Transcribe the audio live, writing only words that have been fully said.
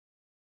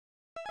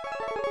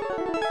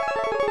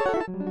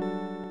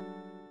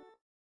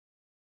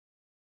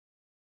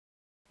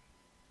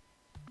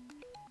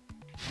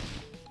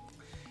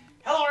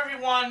Hello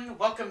everyone,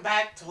 welcome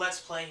back to Let's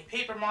Play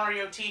Paper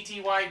Mario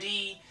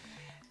TTYD,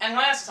 and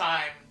last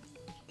time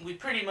we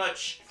pretty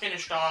much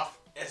finished off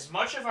as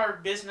much of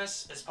our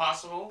business as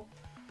possible.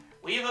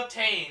 We've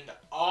obtained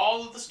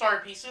all of the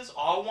star pieces,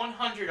 all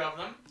 100 of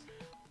them,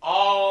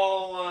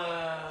 all,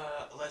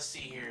 let's see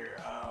here,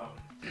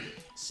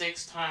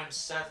 6 times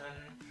 7,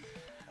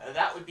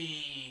 that would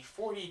be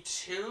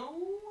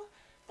 42?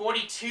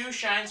 42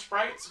 Shine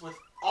Sprites with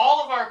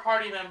all of our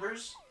party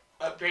members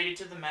upgraded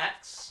to the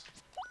max.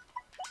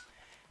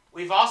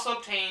 We've also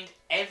obtained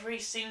every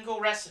single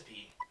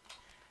recipe.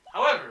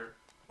 However,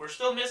 we're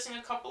still missing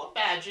a couple of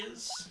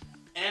badges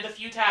and a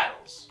few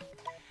titles.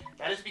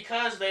 That is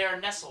because they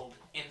are nestled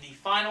in the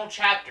final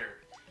chapter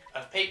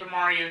of Paper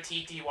Mario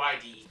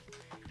TTYD.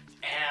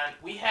 And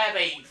we have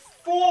a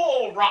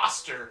full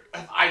roster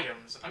of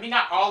items. I mean,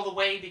 not all the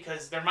way,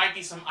 because there might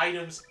be some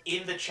items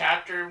in the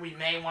chapter we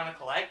may want to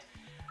collect.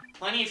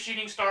 Plenty of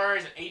shooting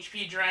stars, an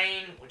HP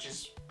drain, which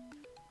is...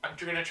 I'm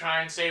going to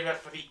try and save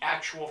that for the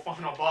actual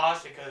final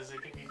boss because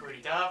it can be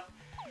pretty tough.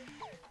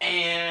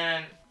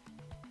 And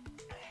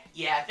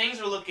yeah, things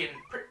are looking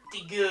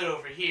pretty good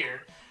over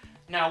here.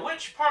 Now,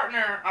 which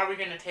partner are we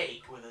going to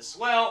take with us?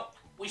 Well,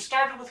 we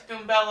started with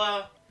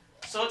Goombella,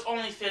 so it's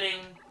only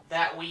fitting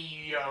that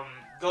we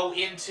go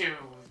into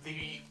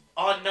the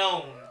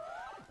unknown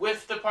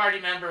with the party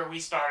member we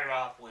started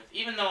off with.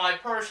 Even though I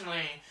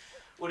personally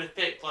would have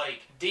picked,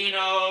 like,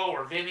 Dino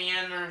or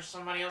Vivian or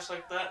somebody else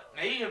like that.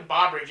 Maybe even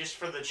Bobbery, just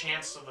for the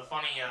chance of the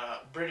funny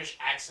British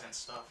accent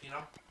stuff, you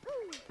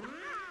know?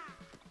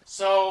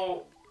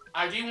 So,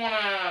 I do want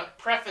to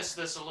preface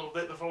this a little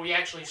bit before we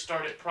actually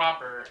start it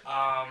proper.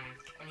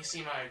 Let me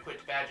see my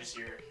quick badges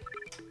here.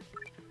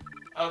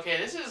 Okay,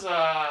 this is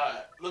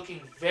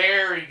looking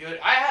very good.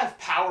 I have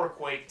Power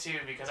Quake, too,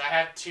 because I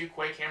have 2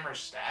 Quake hammers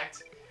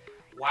stacked.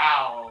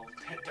 Wow.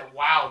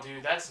 Wow,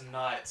 dude, that's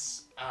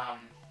nuts.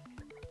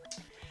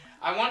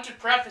 I want to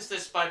preface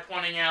this by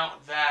pointing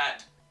out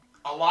that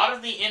a lot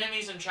of the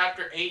enemies in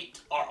Chapter 8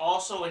 are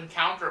also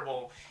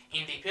encounterable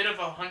in the Pit of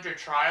 100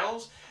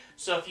 Trials.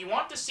 So if you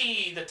want to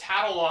see the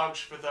catalogs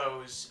for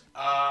those,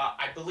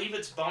 I believe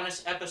it's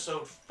bonus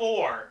episode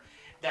 4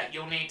 that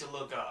you'll need to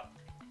look up.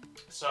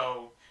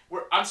 So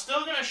I'm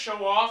still going to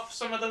show off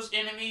some of those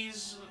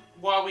enemies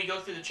while we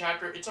go through the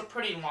chapter. It's a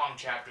pretty long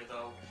chapter,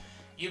 though.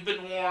 You've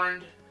been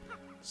warned.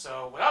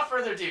 So without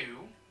further ado,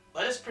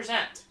 let us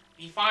present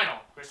the final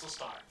Crystal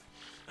Star.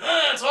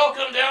 It's all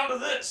come down to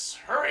this.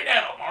 Hurry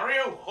now,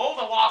 Mario. Hold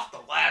aloft the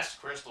last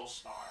Crystal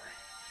Star.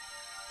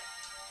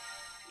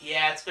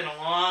 Yeah, it's been a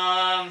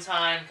long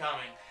time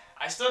coming.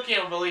 I still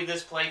can't believe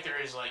this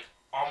playthrough is like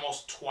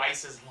almost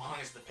twice as long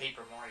as the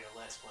Paper Mario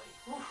Let's Play.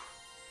 Whew.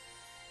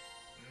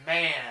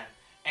 Man.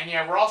 And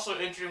yeah, we're also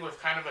entering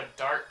with kind of a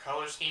dark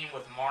color scheme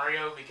with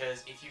Mario,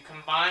 because if you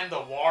combine the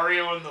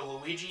Wario and the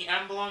Luigi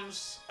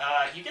emblems,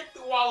 you get the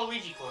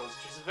Waluigi clothes,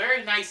 which is a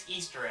very nice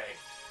Easter egg.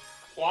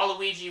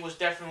 Waluigi was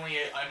definitely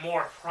a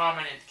more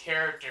prominent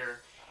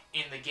character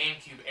in the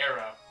GameCube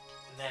era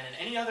than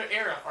in any other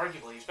era,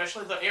 arguably.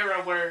 Especially the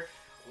era where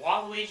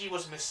Waluigi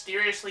was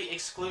mysteriously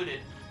excluded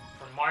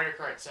from Mario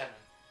Kart 7.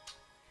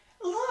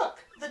 Look!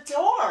 The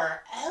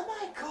door! Oh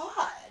my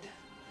god!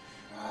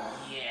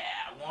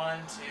 Yeah, 1,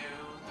 2,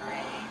 3, 4,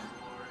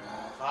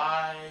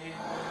 5,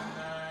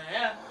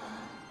 yeah.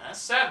 That's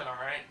 7,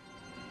 alright.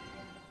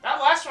 That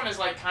last one is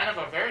like kind of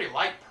a very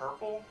light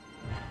purple.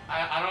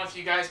 I don't know if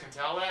you guys can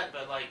tell that,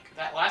 but like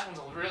that last one's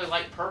a really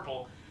light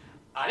purple.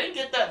 I didn't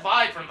get that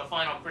vibe from the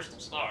final Crystal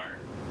Star.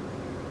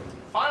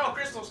 Final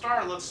Crystal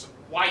Star looks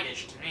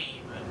whitish to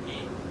me, but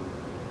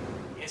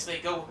I guess they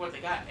go with what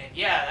they got. And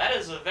yeah, that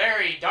is a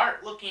very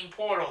dark looking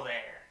portal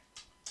there.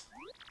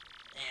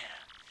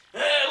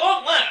 Yeah. At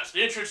long last,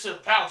 the entrance to the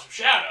Palace of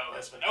Shadow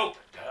has been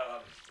opened.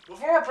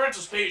 Before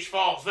Princess Peach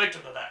falls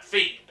victim to that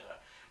fiend,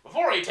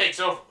 before he takes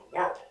over the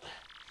world,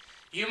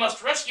 you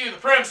must rescue the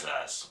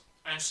princess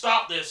and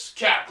stop this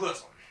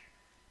cataclysm.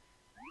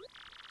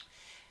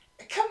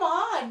 Come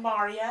on,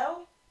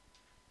 Mario.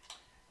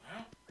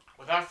 Well,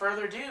 without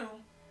further ado,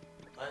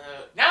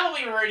 now that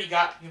we've already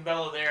got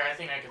Goombella there, I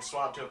think I can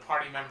swap to a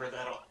party member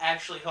that'll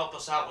actually help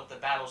us out with the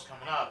battles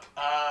coming up.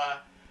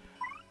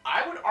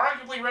 I would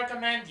arguably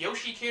recommend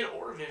Yoshi Kid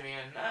or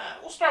Vivian.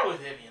 We'll start with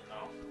Vivian,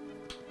 though.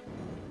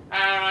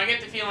 I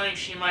get the feeling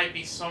she might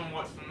be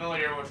somewhat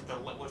familiar with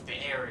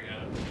the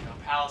area. You know,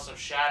 Palace of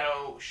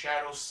Shadow,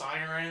 Shadow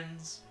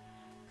Sirens.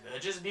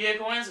 Could just be a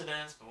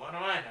coincidence, but what do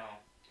I know?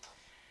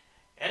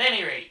 At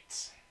any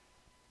rate,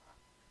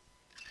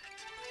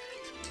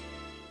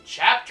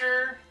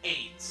 Chapter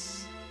 8.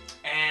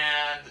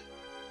 And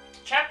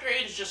Chapter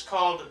 8 is just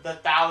called the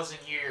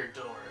 1,000-Year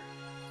Door.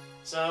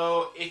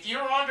 So, if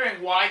you're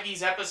wondering why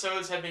these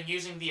episodes have been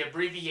using the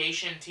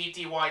abbreviation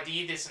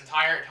TTYD this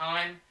entire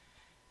time,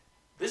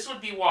 this would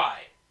be why.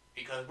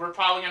 Because we're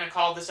probably going to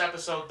call this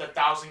episode the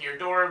 1,000-Year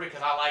Door,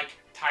 because I like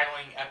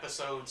titling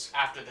episodes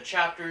after the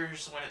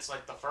chapters when it's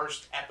like the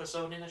first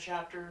episode in a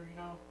chapter, you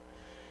know.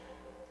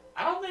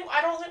 I don't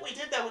think we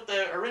did that with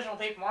the original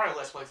Paper Mario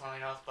Let's Play, funnily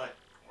enough, but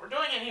we're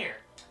doing it here.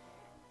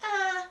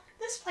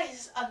 This place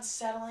is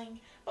unsettling,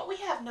 but we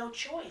have no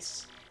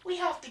choice. We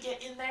have to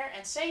get in there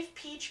and save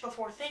Peach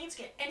before things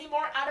get any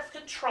more out of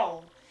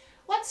control.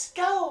 Let's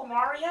go,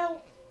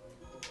 Mario!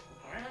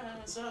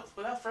 Alright, so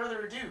without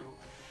further ado.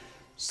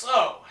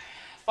 So,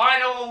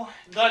 final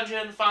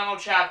dungeon, final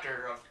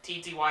chapter of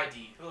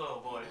TTYD.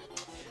 Oh boy.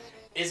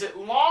 Is it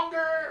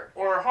longer,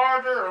 or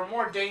harder, or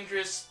more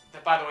dangerous?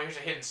 By the way, here's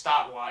a hidden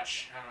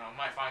stopwatch. I don't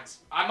know,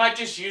 I might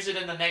just use it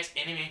in the next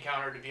enemy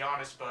encounter, to be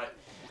honest, but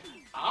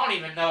I don't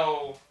even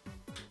know.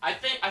 I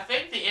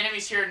think the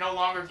enemies here no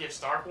longer give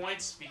star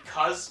points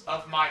because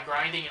of my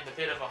grinding in the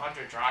Pit of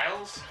 100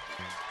 Trials.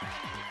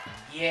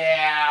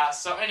 Yeah,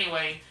 so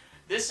anyway,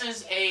 this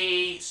is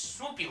a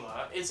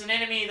Swoopula. It's an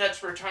enemy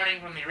that's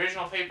returning from the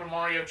original Paper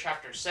Mario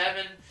Chapter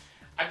 7.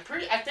 I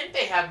think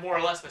they have more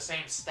or less the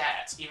same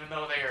stats, even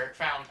though they are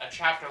found a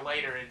chapter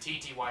later in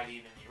TTYD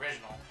than the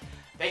original.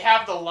 They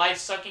have the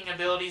life-sucking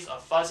abilities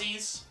of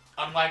Fuzzies,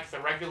 unlike the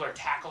regular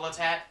tackle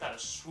attack that a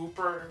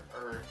Swooper,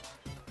 or...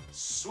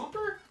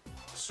 Swooper?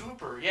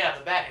 Swooper, yeah,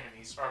 the bat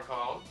enemies are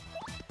called.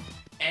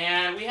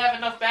 And we have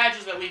enough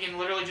badges that we can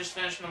literally just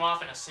finish them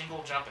off in a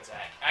single jump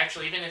attack.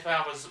 Actually, even if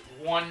I was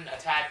one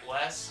attack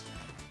less,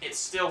 it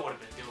still would have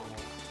been doable.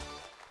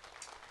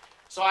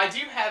 So I do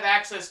have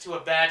access to a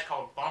badge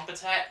called Bump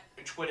Attack,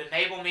 which would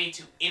enable me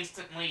to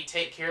instantly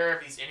take care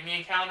of these enemy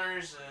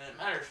encounters.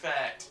 Matter of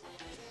fact,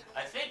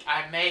 I think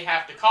I may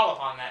have to call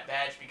upon that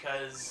badge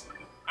because,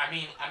 I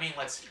mean,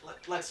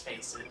 let's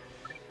face it.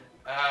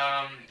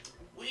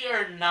 We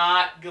are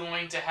not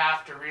going to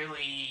have to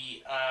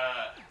really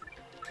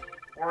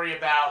worry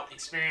about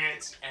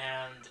experience,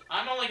 and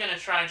I'm only going to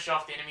try and show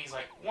off the enemies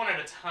like one at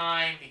a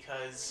time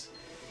because,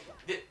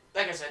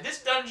 like I said,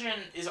 this dungeon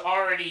is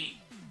already...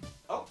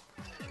 Oh,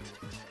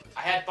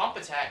 I had Bump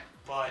Attack,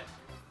 but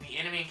the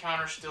enemy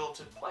encounter still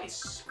took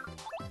place.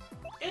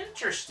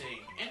 Interesting,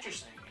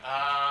 interesting.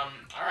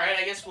 Alright,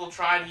 I guess we'll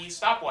try to use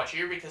Stopwatch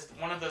here because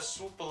one of the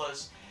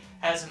Swoopulas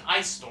has an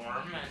Ice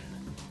Storm,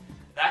 and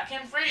that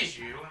can freeze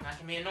you, and that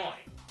can be annoying.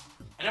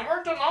 And it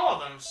worked on all of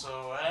them,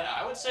 so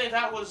I would say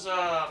that was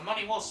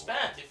money well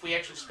spent if we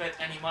actually spent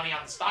any money on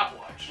the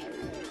Stopwatch.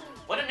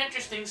 What an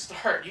interesting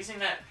start, using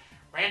that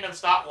random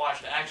Stopwatch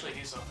to actually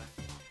do something.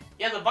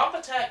 Yeah, the Bump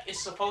Attack is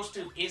supposed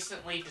to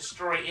instantly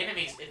destroy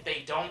enemies if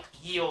they don't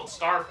yield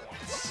star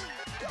points.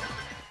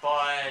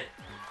 But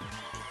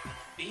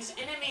these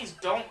enemies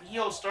don't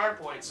yield star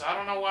points, so I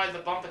don't know why the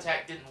Bump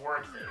Attack didn't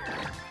work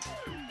there.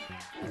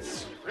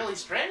 It's really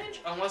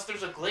strange, unless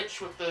there's a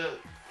glitch with the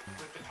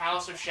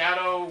Palace of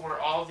Shadow where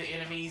all of the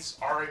enemies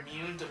are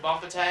immune to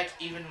Bump Attack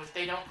even if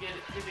they don't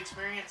give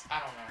experience. I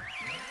don't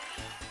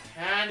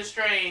know. Kinda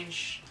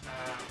strange.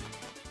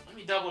 Let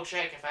me double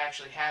check if I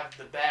actually have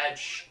the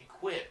badge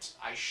equipped.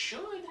 I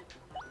should.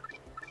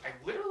 I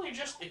literally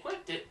just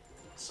equipped it,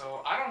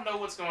 so I don't know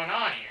what's going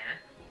on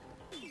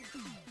here.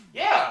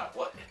 Yeah,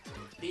 what?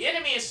 The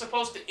enemy is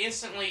supposed to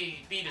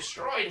instantly be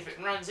destroyed if it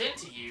runs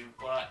into you,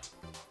 but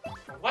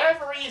for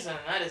whatever reason,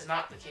 that is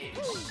not the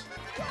case.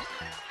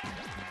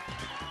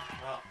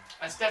 Well,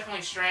 that's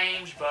definitely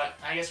strange, but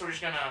I guess we're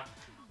just gonna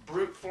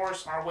brute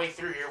force our way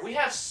through here. We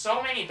have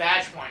so many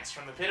badge points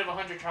from the Pit of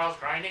 100 Trials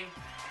grinding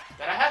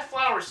that I have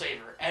Flower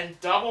Saver and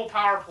double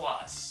Power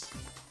Plus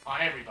on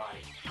everybody.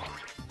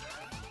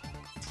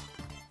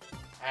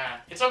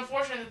 It's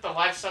unfortunate that the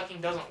life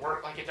sucking doesn't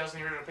work like it does in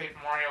the original Paper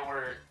Mario,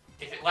 where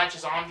if it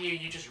latches onto you,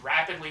 you just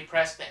rapidly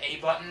press the A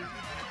button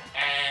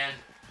and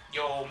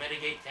you'll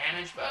mitigate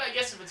damage. But I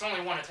guess if it's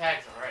only one attack,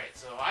 it's alright.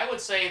 So I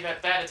would say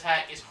that that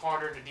attack is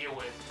harder to deal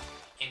with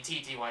in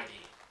TTYD.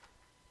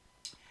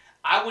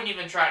 I wouldn't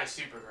even try to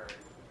super guard.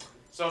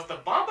 So if the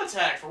Bump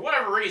Attack, for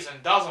whatever reason,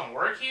 doesn't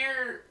work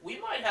here, we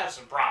might have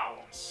some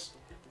problems.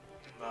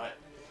 But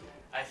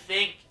I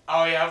think...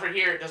 Oh yeah, over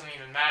here it doesn't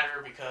even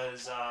matter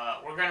because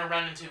we're going to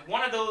run into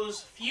one of those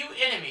few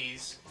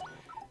enemies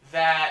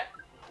that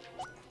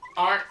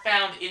aren't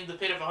found in the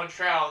Pit of 100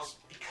 Trials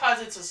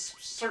because it's a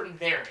certain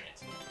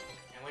variant.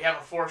 And we have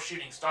a 4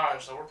 shooting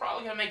stars, so we're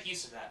probably going to make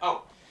use of that.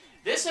 Oh,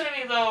 this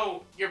enemy,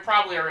 though, you're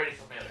probably already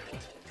familiar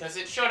with because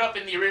it showed up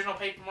in the original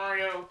Paper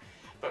Mario,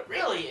 but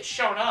really it's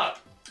shown up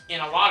in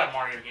a lot of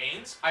Mario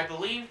games. I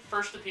believe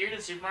first appeared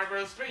in Super Mario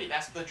Bros. 3.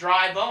 That's the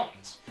Dry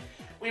Bones.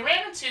 We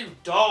ran into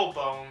Dull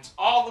Bones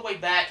all the way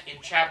back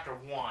in Chapter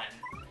 1.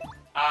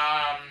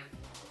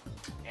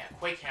 Yeah,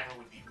 Quake Hammer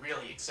would be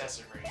really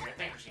excessive right here. I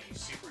think we're just going to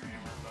use Super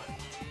Hammer, but...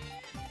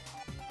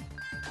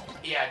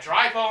 Yeah,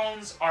 Dry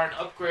Bones are an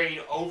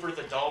upgrade over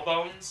the Dull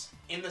Bones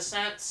in the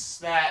sense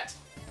that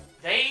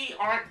they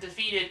aren't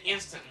defeated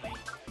instantly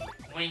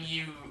when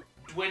you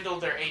dwindle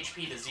their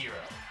HP to 0.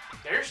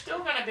 They're still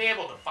going to be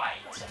able to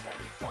fight.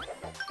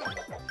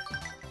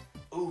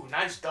 Ooh,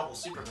 nice double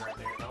super guard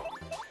there, though.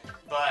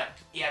 But,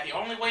 yeah, the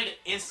only way to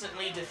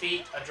instantly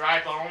defeat a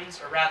Dry Bones,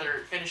 or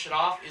rather finish it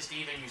off, is to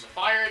either use a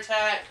fire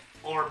attack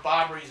or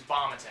Bobbery's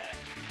bomb attack.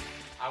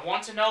 I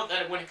want to note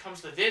that when it comes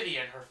to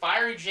Vivian, her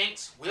Fiery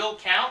Jinx will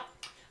count,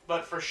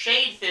 but for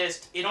Shade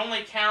Fist, it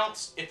only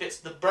counts if it's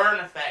the burn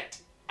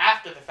effect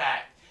after the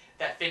fact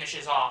that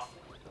finishes off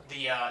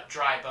the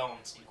dry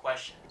bones in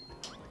question.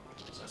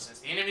 So since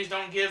the enemies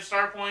don't give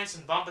star points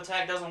and bump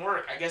attack doesn't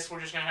work, I guess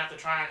we're just going to have to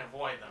try and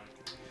avoid them.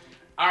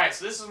 Alright,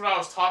 so this is what I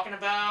was talking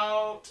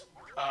about.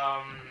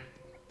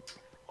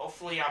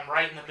 Hopefully I'm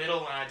right in the middle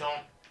and I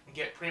don't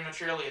get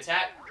prematurely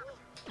attacked.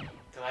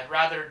 Because I'd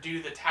rather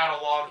do the title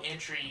log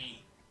entry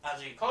as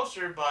we get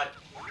closer, but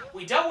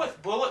we dealt with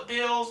bullet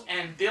bills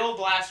and bill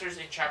blasters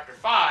in Chapter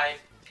 5,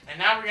 and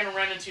now we're going to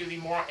run into the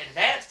more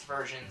advanced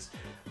versions.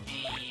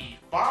 The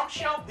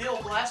Bombshell Bill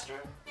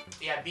Blaster,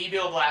 yeah,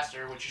 B-Bill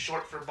Blaster, which is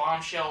short for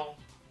Bombshell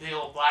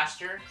Bill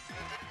Blaster,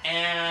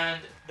 and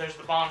there's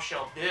the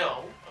Bombshell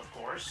Bill, of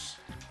course.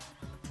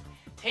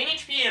 10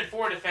 HP and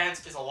 4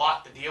 defense is a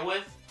lot to deal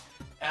with,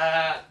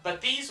 but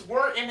these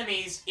were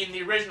enemies in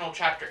the original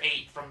Chapter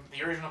 8 from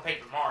the original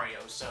Paper Mario,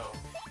 so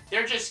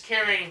they're just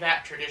carrying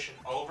that tradition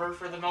over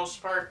for the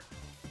most part.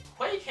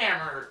 Quake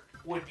Hammer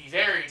would be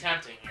very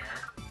tempting here.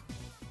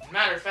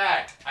 Matter of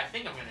fact, I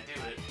think I'm going to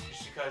do it,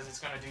 just because it's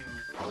going to do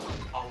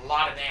a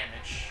lot of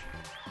damage.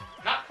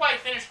 Not quite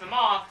finish them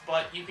off,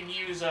 but you can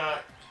use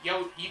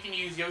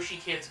Yoshi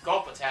Kid's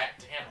Gulp Attack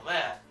to handle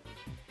that.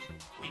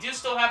 We do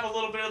still have a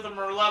little bit of the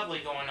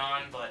Merlovely going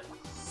on, but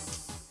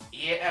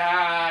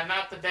yeah,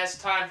 not the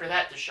best time for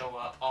that to show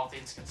up, all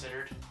things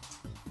considered.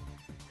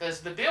 Because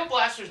the Bill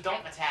Blasters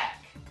don't attack.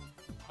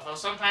 Although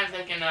sometimes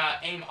they can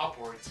aim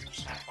upwards, which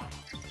is kind of funny.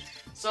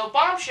 So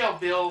Bombshell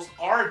Bills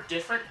are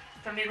different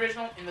from the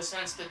original in the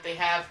sense that they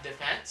have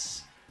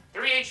defense.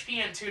 3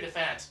 HP and 2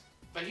 defense.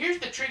 But here's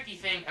the tricky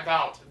thing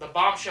about the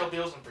Bombshell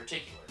Bills in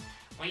particular.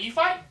 When you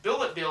fight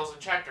Billet Bills in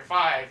Chapter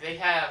 5, they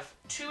have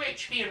 2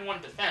 HP and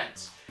 1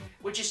 defense,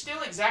 which is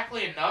still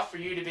exactly enough for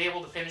you to be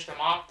able to finish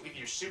them off with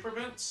your Super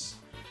Boots.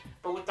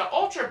 But with the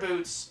Ultra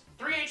Boots,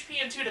 3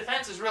 HP and 2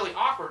 defense is really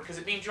awkward because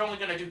it means you're only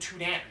going to do 2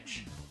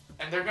 damage.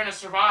 And they're going to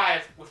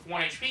survive with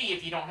 1 HP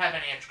if you don't have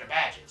any extra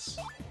badges.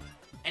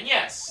 And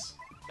yes,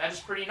 that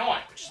is pretty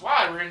annoying, which is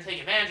why we're going to take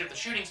advantage of the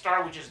Shooting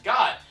Star we just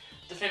got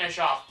to finish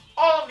off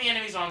all of the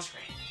enemies on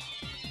screen.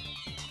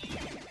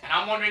 And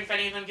I'm wondering if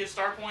any of them give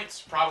star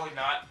points. Probably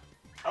not.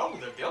 Oh,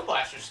 the Bill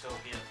Blasters still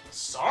give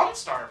some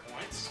star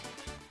points.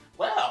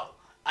 Well,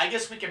 I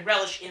guess we can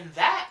relish in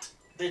that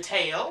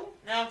detail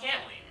now,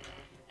 can't we?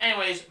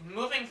 Anyways,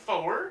 moving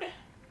forward.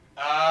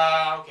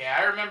 Okay,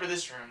 I remember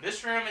this room.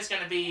 This room is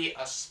going to be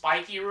a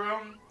spiky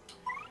room.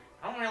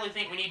 I don't really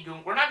think we need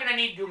we're not going to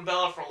need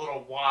Goombella for a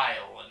little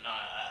while, and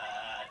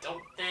I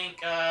don't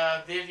think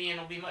Vivian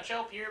will be much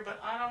help here, but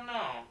I don't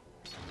know.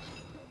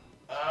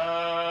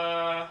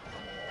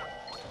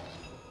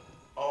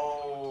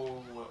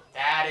 Oh,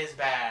 that is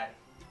bad.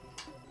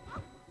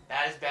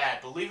 That is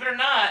bad. Believe it or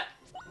not,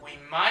 we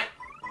might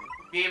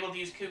be able to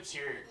use Koops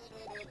here.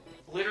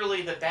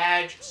 Literally the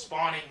badge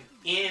spawning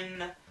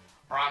in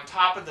or on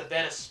top of the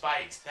bed of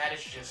spikes.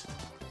 That's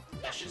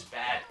just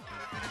bad.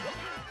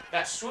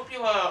 That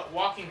Swoopula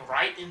walking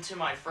right into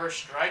my first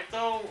strike,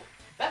 though,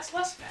 that's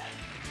less bad.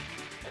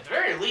 At the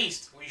very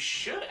least, we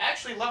should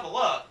actually level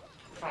up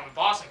from a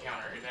boss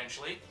encounter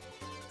eventually.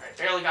 Alright,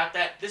 barely got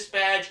that. This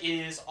badge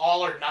is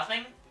all or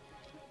nothing.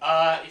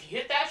 If you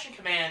hit the action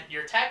command,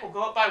 your attack will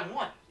go up by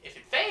 1. If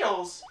it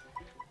fails,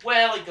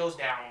 well, it goes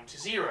down to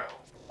 0.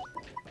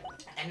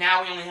 And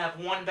now we only have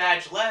 1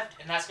 badge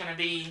left, and that's going to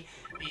be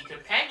the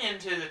companion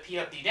to the P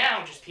up D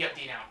down, which is P up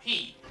D down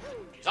P.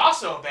 Which is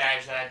also a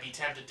badge that I'd be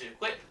tempted to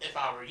equip if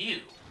I were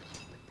you.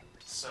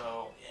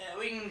 So, yeah,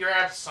 we can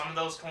grab some of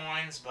those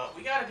coins, but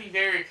we gotta be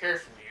very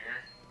careful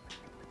here.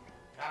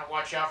 Gotta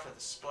watch out for the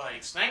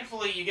spikes.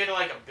 Thankfully, you get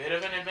like a bit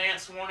of an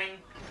advance warning.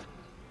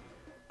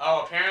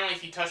 Oh, apparently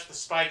if you touch the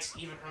spikes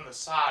even from the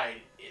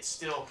side, it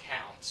still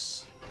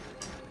counts.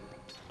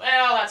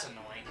 Well, that's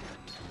annoying.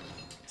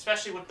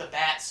 Especially with the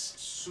bats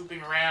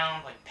swooping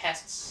around like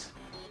pests.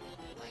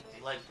 Like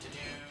they like to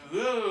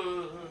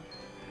do.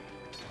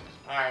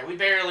 Alright, we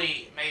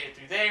barely made it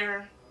through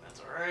there. That's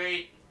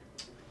alright.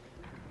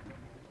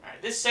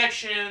 Alright, this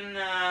section,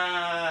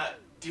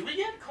 do we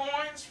get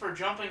coins for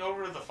jumping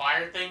over the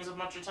fire things a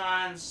bunch of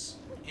times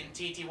in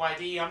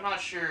TTYD? I'm not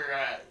sure.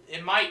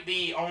 It might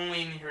be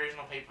only in the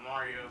original Paper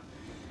Mario.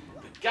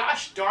 But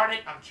gosh darn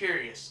it, I'm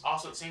curious.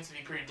 Also, it seems to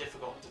be pretty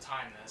difficult to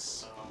time this,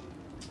 so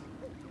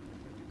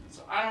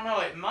I don't know,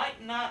 it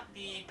might not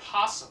be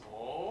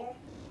possible.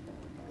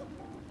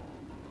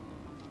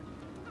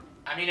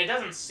 I mean, it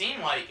doesn't seem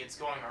like it's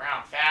going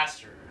around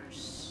faster,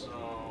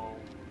 so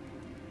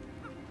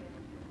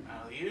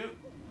alley-oop,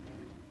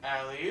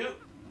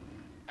 alley-oop,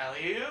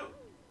 alley-oop.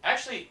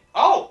 Actually,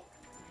 oh!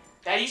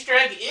 That Easter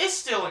egg is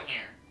still in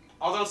here.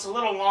 Although it's a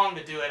little long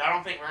to do it. I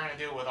don't think we're going to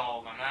do it with all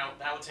of them.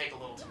 That would take a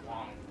little too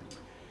long.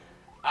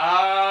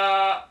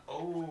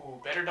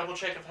 Oh, better double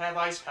check if I have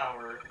ice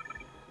power.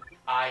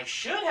 I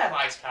should have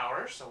ice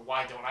power, so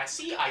why don't I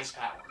see ice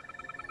power?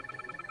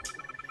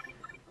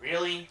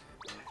 Really?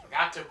 I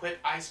forgot to equip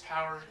ice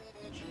power?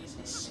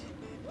 Jesus.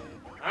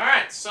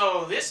 Alright,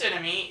 so this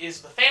enemy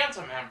is the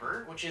Phantom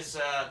Ember, which is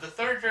the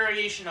third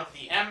variation of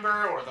the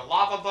Ember or the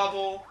Lava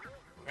Bubble.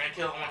 We're going to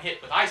kill it in one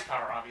hit with Ice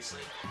Power,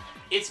 obviously.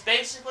 It's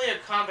basically a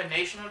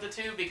combination of the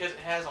two because it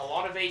has a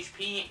lot of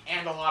HP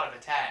and a lot of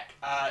attack.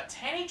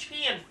 10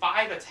 HP and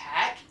 5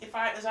 attack,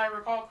 as I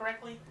recall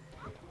correctly.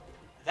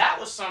 That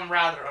was some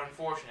rather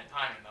unfortunate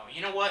timing, though.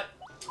 You know what?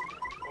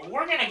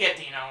 We're going to get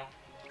Dino.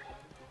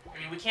 I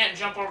mean, we can't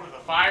jump over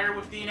the fire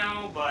with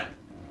Dino, but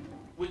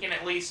we can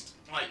at least,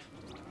 like,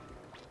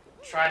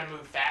 try to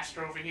move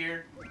faster over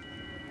here.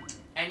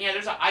 And yeah,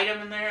 there's an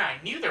item in there.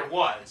 I knew there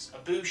was. A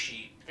boo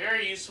sheet.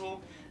 Very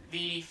useful.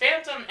 The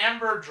Phantom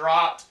Ember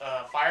dropped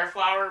Fire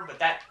Flower, but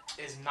that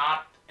is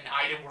not an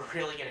item we're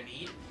really going to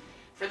need.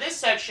 For this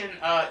section,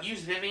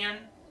 use Vivian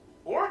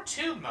or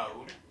Tube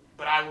Mode,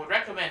 but I would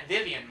recommend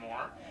Vivian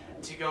more,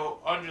 to go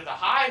under the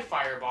high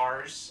fire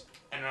bars,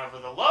 and over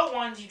the low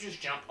ones, you just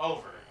jump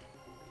over.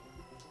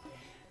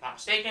 Not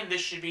mistaken,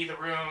 this should be the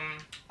room...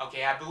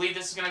 Okay, I believe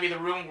this is going to be the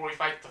room where we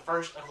fight the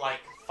first of,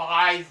 like,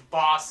 5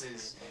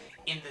 bosses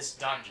in this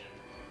dungeon.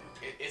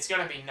 It's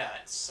going to be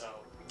nuts, so...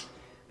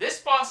 This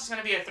boss is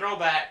going to be a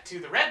throwback to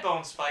the Red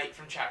Bones fight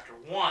from Chapter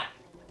 1.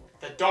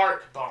 The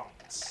Dark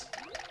Bones.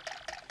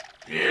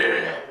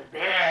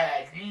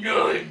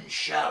 None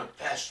shall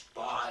pass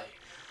by.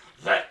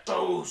 Let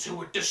those who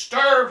would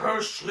disturb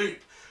her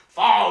sleep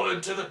fall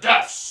into the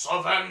depths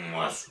of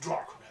endless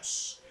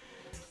darkness.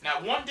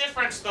 Now, one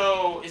difference,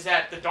 though, is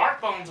that the Dark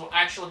Bones will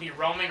actually be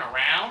roaming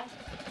around,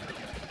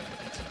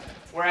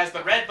 whereas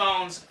the Red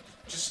Bones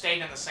just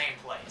stayed in the same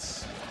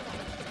place.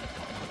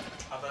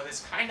 Although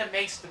this kind of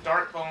makes the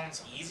Dark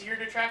Bones easier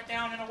to track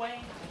down in a way.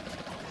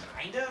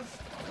 Kind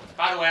of.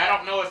 By the way, I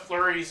don't know if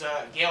Flurry's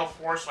Gale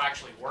Force will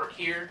actually work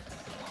here.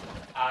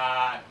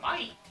 It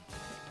might.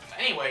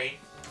 Anyway,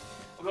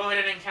 we'll go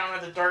ahead and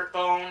encounter the Dark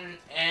Bone,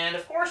 and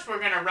of course we're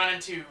going to run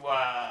into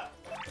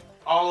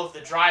all of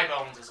the Dry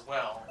Bones as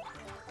well.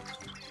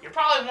 You're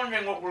probably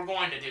wondering what we're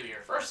going to do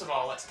here. First of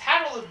all, let's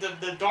tattle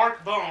the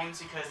Dark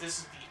Bones, because this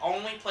is the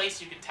only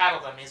place you can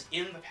tattle them is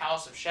in the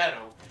Palace of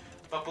Shadow.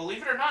 But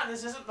believe it or not,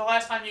 this isn't the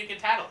last time you can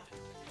tattle it.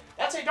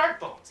 That's a Dark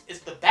Bones.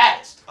 It's the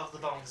baddest of the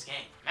Bones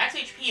game. Max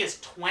HP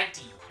is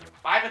 20.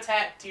 5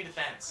 attack, 2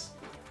 defense.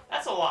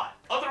 That's a lot.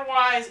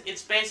 Otherwise,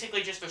 it's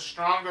basically just a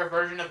stronger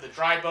version of the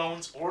Dry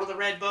Bones or the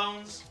Red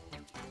Bones.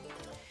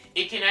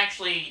 It can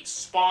actually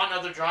spawn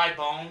other Dry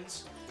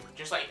Bones.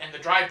 And the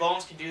Dry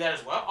Bones can do that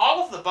as well.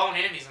 All of the bone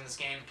enemies in this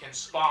game can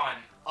spawn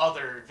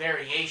other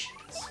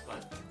variations.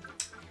 But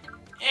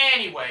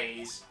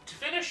anyways, to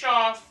finish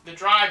off the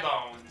Dry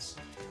Bones,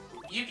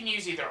 you can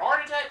use either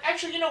Art Attack.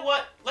 Actually, you know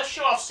what? Let's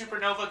show off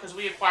Supernova, because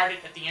we acquired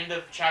it at the end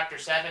of Chapter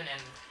 7,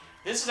 and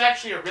this is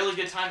actually a really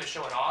good time to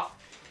show it off.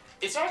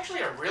 It's actually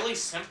a really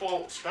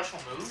simple special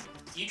move.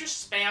 You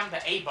just spam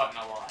the A button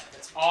a lot.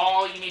 That's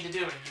all you need to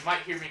do, and you might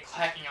hear me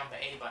clacking on the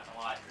A button a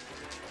lot.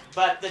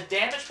 But the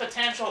damage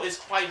potential is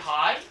quite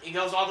high. It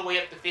goes all the way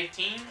up to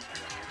 15,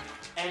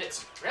 and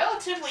it's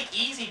relatively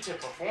easy to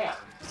perform.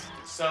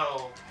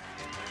 So,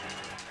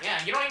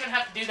 yeah, you don't even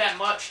have to do that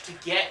much to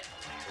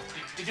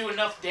do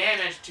enough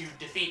damage to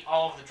defeat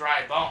all of the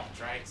Dry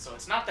Bones, right? So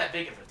it's not that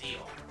big of a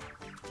deal.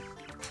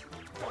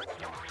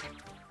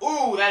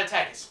 Ooh, that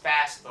attack is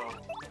fast, though.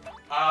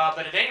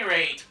 But at any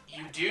rate,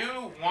 you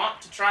do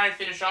want to try and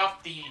finish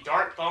off the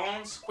Dark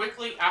Bones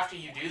quickly after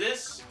you do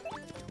this.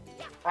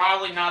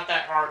 Probably not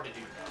that hard to do,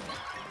 though.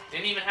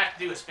 Didn't even have to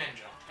do a spin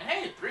jump. And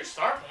hey, 3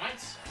 star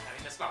points. I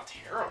mean, that's not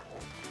terrible.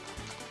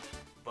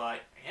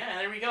 But, yeah,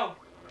 there we go.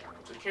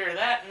 Took care of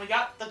that, and we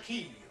got the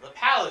key. The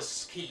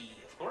Palace Key,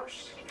 of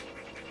course.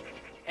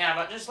 Yeah,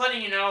 but just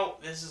letting you know,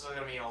 this is going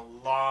to be a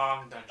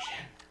long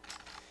dungeon.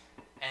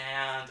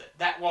 And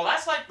while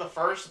that's like the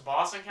first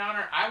boss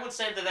encounter, I would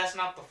say that that's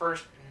not the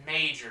first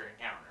major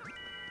encounter.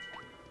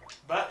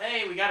 But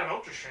hey, we got an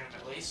Ultra Shrimp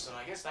at least, so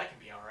I guess that can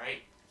be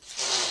alright.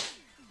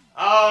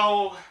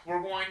 Oh,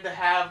 we're going to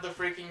have the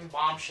freaking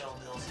bombshell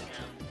bills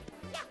again.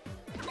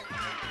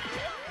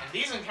 And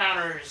these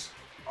encounters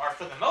are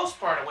for the most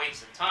part a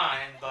waste of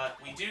time, but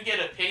we do get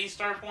a pity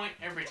star point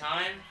every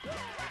time.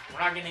 We're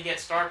not going to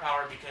get star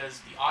power because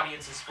the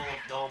audience is full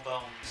of dull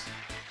bones.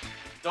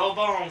 Dull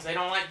bones, they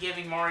don't like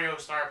giving Mario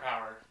star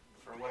power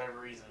for whatever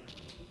reason.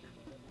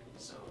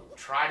 So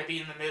try to be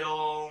in the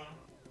middle.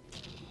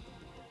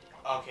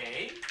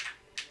 Okay.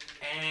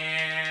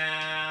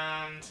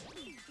 And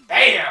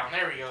bam!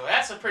 There we go.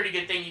 That's a pretty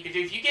good thing you could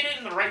do. If you get it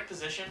in the right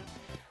position,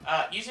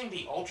 using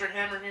the Ultra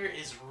Hammer here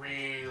is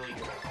really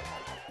good.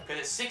 Because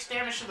it's 6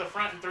 damage to the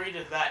front and 3 to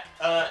the back.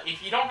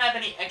 If you don't have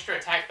any extra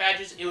attack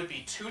badges, it would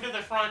be 2 to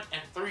the front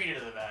and 3 to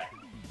the back.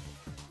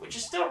 Which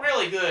is still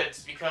really good,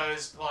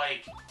 because,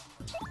 like,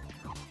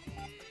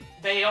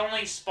 they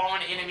only spawn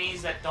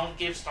enemies that don't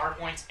give star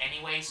points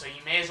anyway, so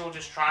you may as well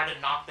just try to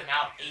knock them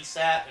out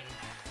ASAP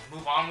and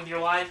move on with your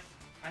life,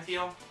 I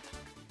feel.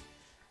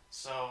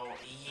 So,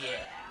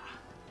 yeah.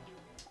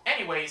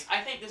 Anyways,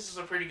 I think this is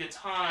a pretty good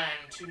time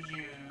to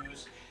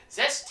use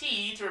Zest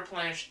Tea to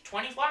replenish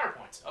 20 flower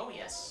points. Oh,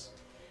 yes.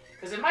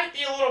 Because it might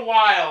be a little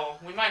while.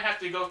 We might have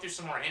to go through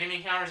some more enemy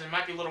encounters. It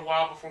might be a little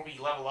while before we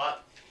level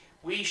up.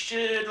 We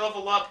should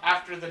level up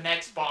after the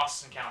next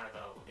boss encounter,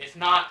 though. If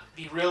not,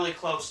 be really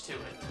close to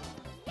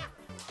it.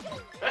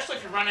 Especially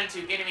if you run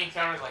into enemy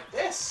encounters like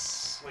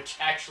this, which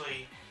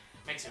actually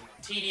makes it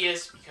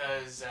tedious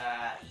because,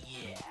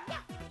 yeah.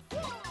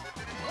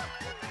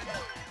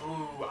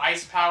 Ooh,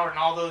 ice power and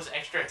all those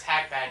extra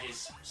attack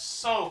badges.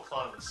 So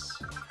close.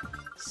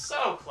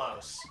 So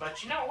close.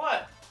 But you know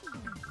what?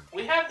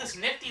 We have this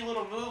nifty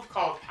little move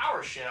called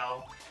Power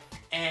Shell,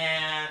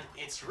 and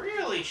it's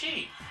really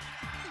cheap.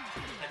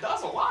 It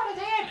does a lot of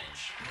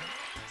damage.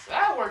 So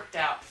that worked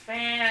out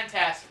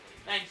fantastically.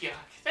 Thank you.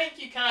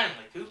 Thank you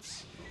kindly,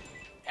 Coops.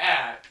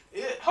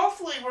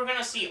 Hopefully we're going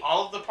to see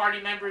all of the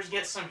party members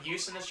get some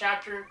use in this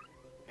chapter.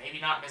 Maybe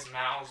not Ms.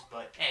 Mouse,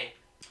 but hey.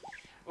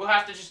 We'll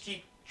have to just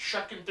keep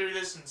chucking through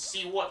this and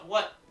see what.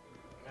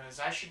 Because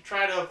I should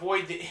try to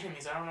avoid the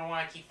enemies. I don't know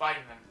why I keep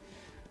fighting them.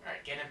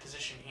 Alright, get in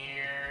position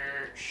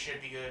here.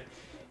 Should be good.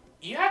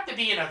 You have to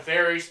be in a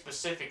very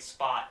specific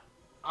spot,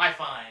 I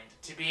find,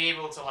 to be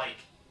able to, like,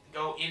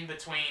 go in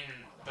between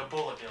the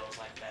bullet bills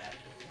like that.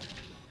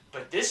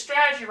 But this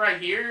strategy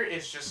right here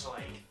is just,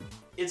 like,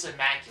 it's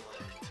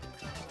immaculate.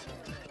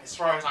 As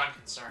far as I'm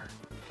concerned.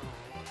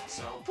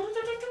 So...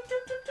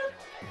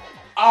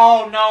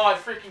 Oh, no, I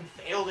freaking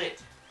failed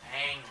it.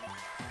 Dang.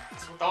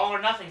 That's what the all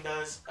or nothing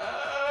does.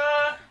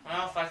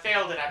 Well, if I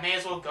failed it, I may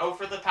as well go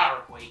for the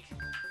Power Quake.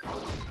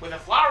 With a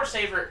Flower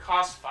Saver, it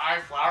costs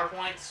 5 flower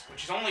points,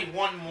 which is only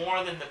 1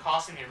 more than the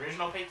cost in the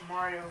original Paper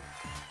Mario.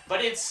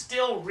 But it's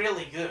still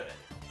really good.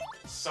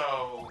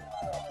 So,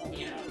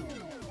 you know,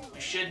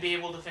 we should be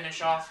able to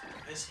finish off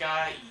this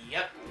guy.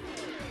 Yep.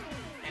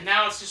 And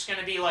now it's just going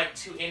to be like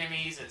 2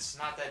 enemies. It's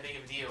not that big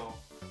of a deal.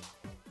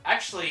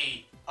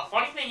 Actually, a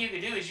funny thing you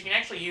could do is you can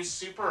actually use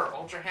Super or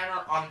Ultra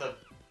Hammer on the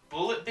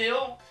bullet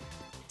bill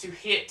to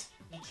hit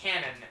the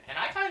cannon. And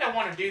I kind of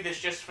want to do this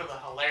just for the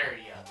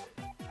hilarity of it.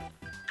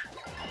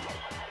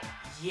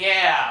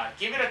 Yeah,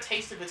 give it a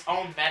taste of its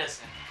own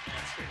medicine.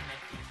 That's pretty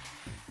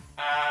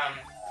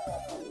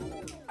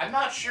nifty. I'm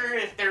not sure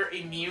if they're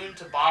immune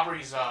to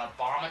Bobbery's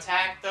bomb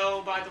attack,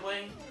 though, by the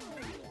way.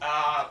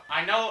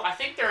 I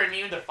think they're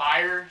immune to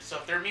fire, so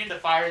if they're immune to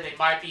fire, they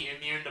might be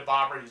immune to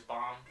Bobbery's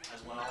bomb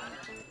as well,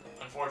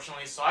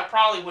 unfortunately, so I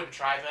probably wouldn't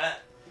try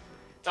that.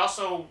 It's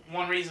also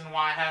one reason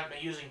why I haven't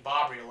been using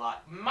Bobbery a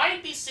lot.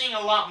 Might be seeing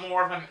a lot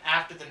more of him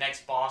after the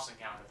next boss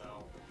encounter,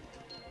 though.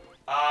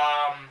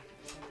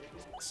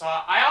 So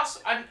I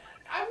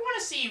want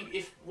to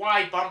see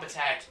why Bump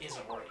Attack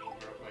isn't working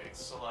real quick.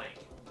 So like,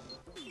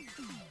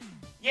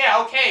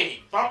 yeah,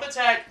 okay, Bump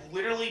Attack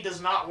literally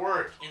does not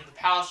work in the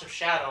Palace of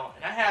Shadow,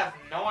 and I have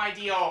no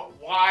idea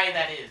why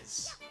that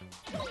is.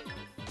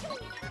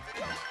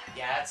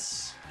 Yeah,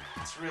 it's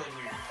really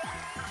weird.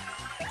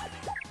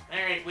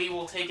 Alright, we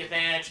will take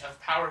advantage of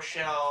Power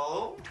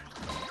Shell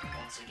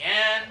once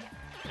again.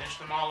 Finish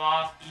them all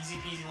off. Easy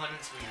peasy lemon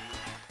squeezy.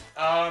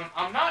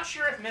 I'm not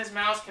sure if Ms.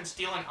 Mouse can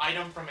steal an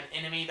item from an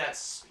enemy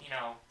that's, you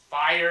know,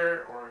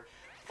 fire or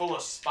full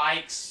of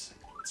spikes.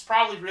 It's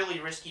probably really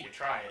risky to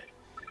try it.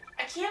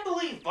 I can't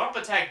believe Bump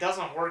Attack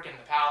doesn't work in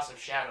the Palace of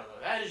Shadow,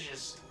 though. That is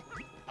just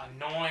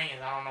annoying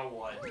as I don't know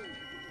what.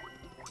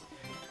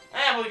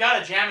 And we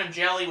got a Jam and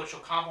Jelly, which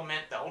will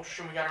complement the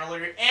Ultra Shroom we got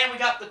earlier. And we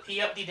got the P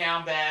Up D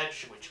Down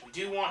badge, which we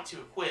do want to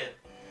equip.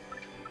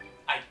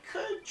 I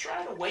could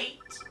try to wait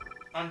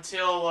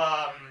until,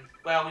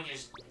 well, we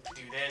just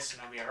do this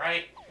and it'll be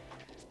alright.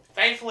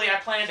 Thankfully, I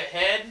planned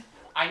ahead.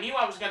 I knew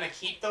I was going to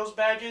keep those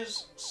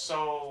badges,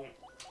 so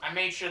I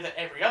made sure that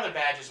every other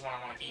badge is one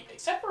I want to keep,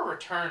 except for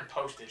return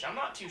postage. I'm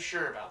not too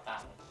sure about that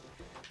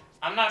one.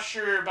 I'm not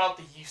sure about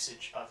the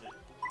usage of it.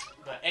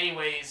 But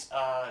anyways,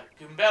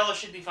 Goombella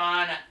should be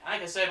fine.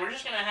 Like I said, we're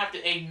just going to have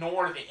to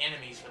ignore the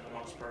enemies for the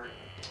most part.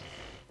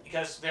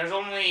 Because there's the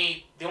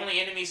only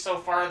enemies so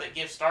far that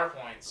give star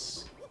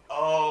points.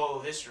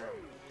 Oh, this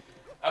room.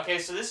 Okay,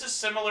 so this is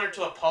similar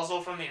to a puzzle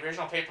from the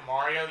original Paper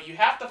Mario. You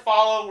have to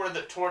follow where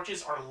the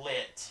torches are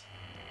lit.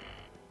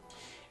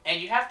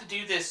 And you have to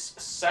do this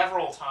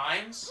several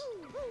times.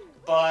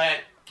 But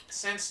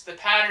since the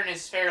pattern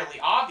is fairly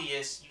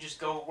obvious, you just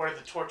go where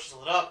the torch is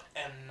lit up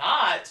and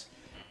not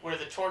where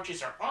the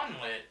torches are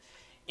unlit.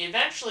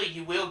 Eventually,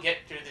 you will get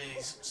through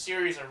these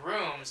series of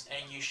rooms,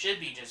 and you should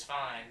be just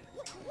fine.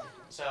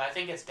 So I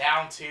think it's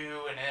down 2,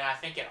 and then I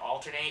think it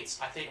alternates.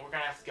 I think we're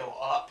going to have to go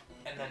up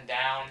and then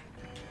down.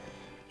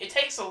 It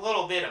takes a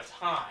little bit of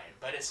time,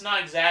 but it's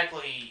not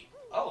exactly...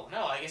 Oh,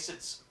 no, I guess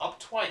it's up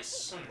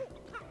twice.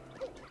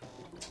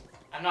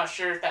 I'm not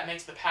sure if that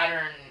makes the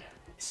pattern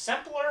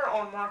simpler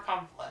or more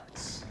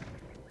complex.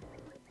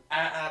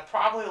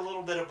 Probably a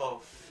little bit of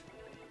both.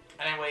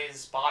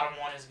 Anyways, bottom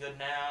one is good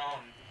now.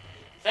 And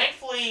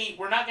thankfully,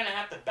 we're not going to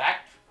have to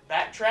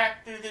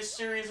backtrack through this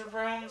series of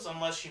rooms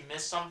unless you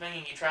miss something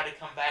and you try to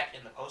come back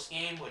in the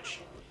post-game, which,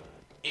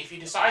 if you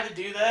decide to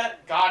do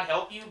that, God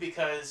help you,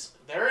 because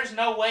there is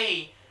no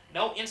way,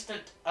 no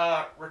instant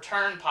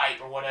return pipe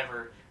or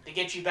whatever to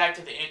get you back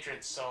to the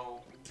entrance,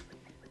 so...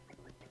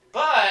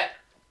 But,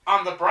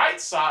 on the bright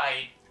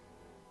side,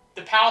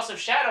 the Palace of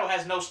Shadow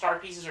has no star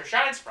pieces or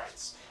shine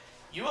sprites.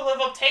 You will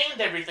have obtained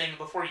everything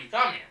before you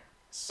come here.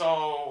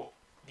 So,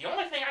 the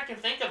only thing I can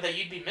think of that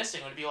you'd be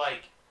missing would be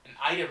like an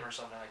item or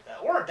something like that.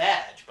 Or a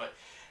badge. But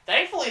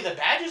thankfully the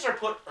badges are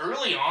put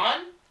early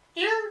on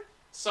here.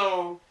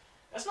 So,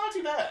 that's not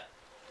too bad.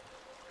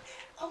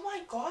 Oh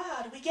my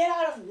god, we get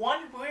out of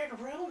one weird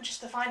room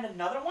just to find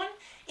another one?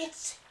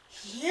 It's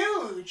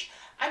huge.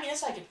 I mean,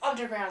 it's like an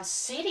underground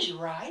city,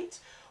 right?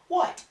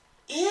 What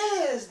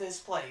is this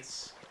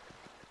place?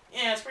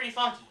 Yeah, it's pretty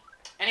funky.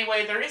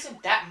 Anyway, there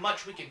isn't that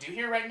much we can do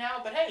here right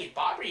now, but hey,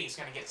 Bobby is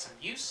going to get some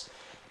use.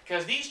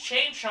 Because these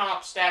Chain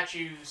Chomp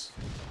statues,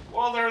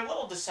 well, they're a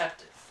little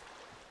deceptive.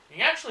 You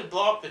can actually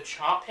blow up the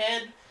Chomp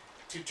head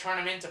to turn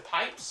them into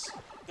pipes.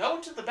 Go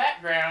into the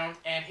background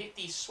and hit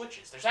these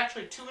switches. There's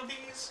actually 2 of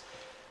these,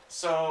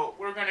 so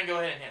we're going to go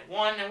ahead and hit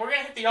one, and we're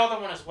going to hit the other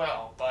one as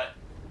well, but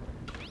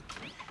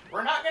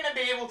we're not going to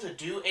be able to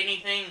do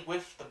anything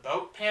with the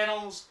boat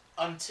panels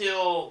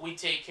until we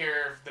take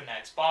care of the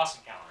next boss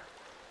encounter.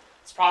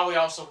 It's probably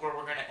also where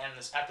we're going to end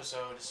this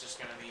episode. It's just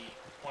going to be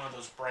one of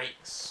those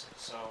breaks.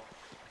 So,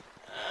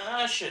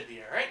 should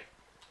be alright.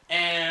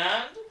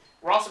 And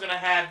we're also going to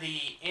have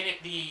the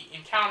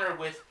encounter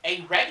with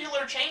a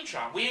regular Chain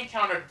Chomp. We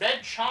encountered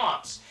red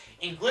Chomps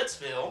in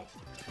Glitzville.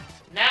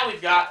 Now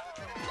we've got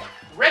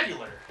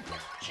regular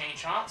Chain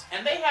Chomps,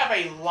 and they have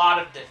a lot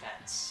of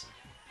defense.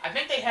 I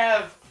think they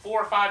have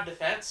 4 or 5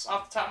 defense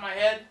off the top of my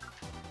head.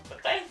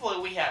 But thankfully,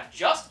 we have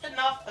just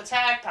enough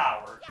attack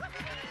power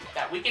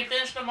that we can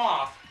finish them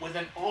off with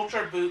an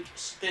Ultra Boot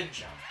Spin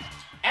Jump.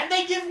 And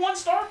they give 1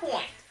 star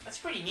point. That's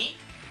pretty neat.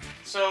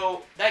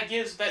 So that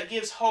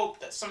gives hope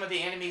that some of the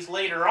enemies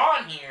later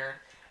on here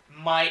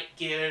might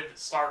give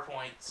star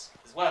points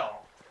as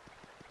well.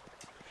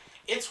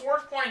 It's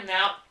worth pointing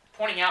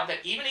out that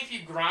even if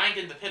you grind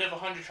in the Pit of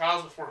 100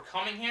 Trials before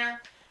coming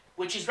here,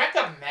 which is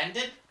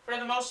recommended for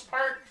the most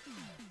part,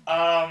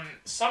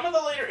 some of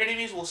the later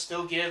enemies will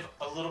still give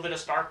a little bit of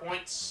star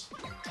points.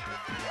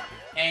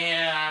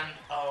 And,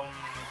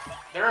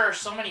 there are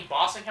so many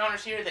boss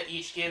encounters here that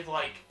each give,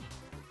 like,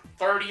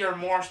 30 or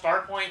more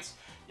star points.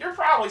 You're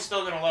probably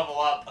still going to level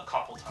up a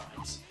couple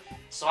times.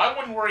 So I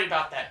wouldn't worry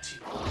about that too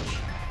much.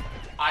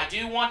 I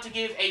do want to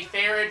give a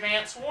fair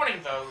advance warning,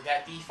 though,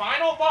 that the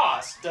final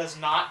boss does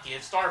not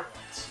give star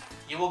points.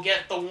 You will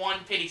get the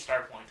 1 pity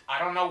star point. I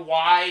don't know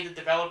why the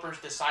developers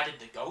decided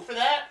to go for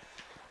that,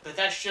 but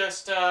that's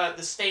just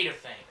the state of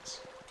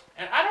things.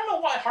 And I don't know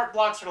why heart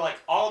blocks are, like,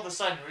 all of a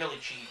sudden really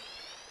cheap.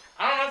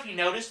 I don't know if you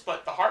noticed,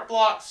 but the heart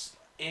blocks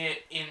in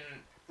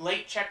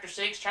late Chapter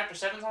 6, Chapter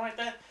 7, something like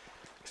that,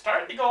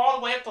 started to go all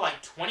the way up to,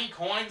 like, 20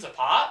 coins a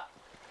pop.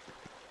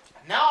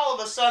 Now all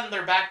of a sudden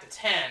they're back to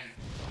 10.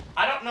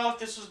 I don't know if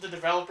this was the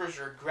developers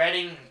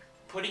regretting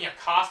putting a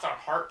cost on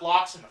heart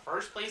blocks in the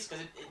first place,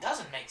 because it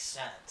doesn't make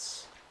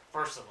sense,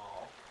 first of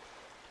all.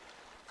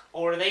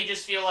 Or they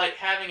just feel like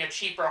having a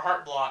cheaper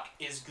heart block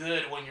is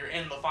good when you're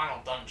in the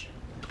final dungeon.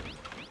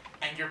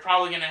 And you're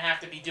probably going to have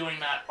to be doing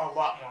that a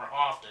lot more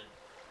often,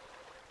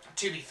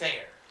 to be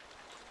fair.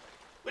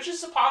 Which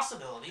is a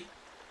possibility.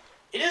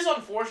 It is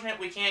unfortunate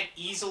we can't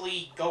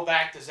easily go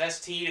back to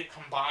Zesty to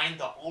combine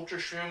the Ultra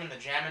Shroom and the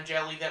Jam and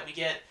Jelly that we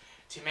get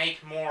to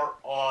make more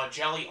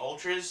Jelly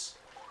Ultras.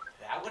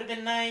 That would have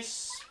been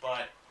nice,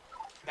 but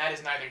that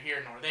is neither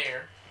here nor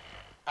there.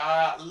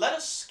 Let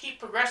us keep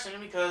progressing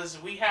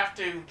because we have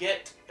to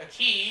get a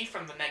key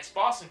from the next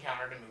boss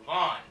encounter to move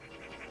on.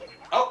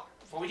 Oh,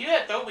 before we do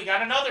that though, we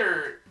got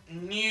another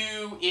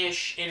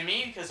new-ish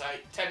enemy because I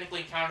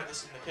technically encountered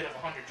this in the Pit of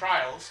 100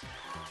 Trials.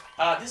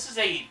 This is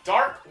a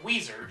Dark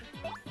Wizard.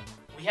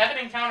 We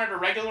haven't encountered a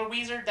regular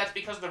Wizard. That's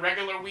because the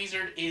regular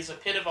Wizard is a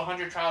Pit of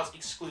 100 Trials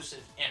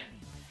exclusive enemy.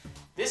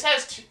 This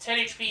has 10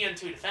 HP and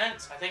 2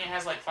 defense. I think it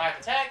has like 5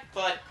 attack,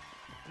 but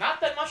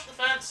not that much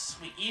defense.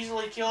 We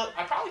easily kill it.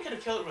 I probably could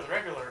have killed it with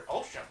regular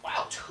Ultra Jump.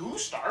 Wow, 2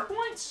 star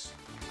points?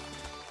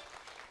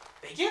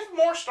 They give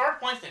more star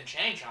points than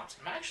Chain Chomps.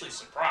 I'm actually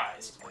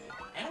surprised.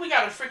 And we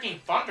got a freaking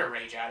Thunder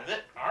Rage out of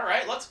it.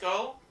 Alright, let's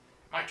go.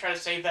 Might try to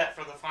save that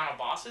for the final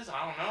bosses.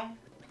 I don't know.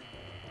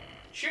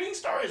 Shooting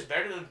Star is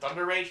better than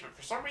Thunder Rage, but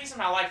for some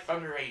reason I like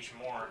Thunder Rage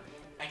more.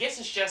 I guess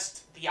it's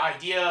just the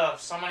idea of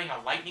summoning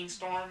a lightning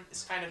storm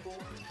is kind of cool.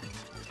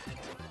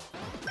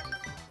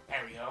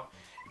 There we go.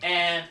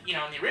 And, you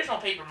know, in the original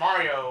Paper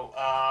Mario,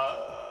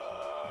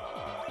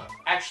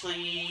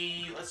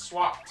 actually, let's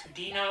swap to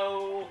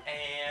Dino,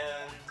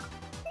 and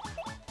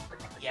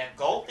yeah,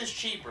 Gulp is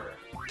cheaper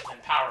than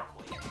Power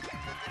Quake.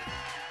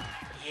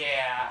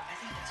 Yeah, I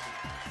think that's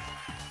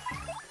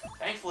good.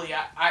 Thankfully,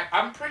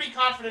 I'm pretty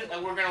confident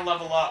that we're going to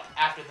level up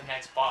after the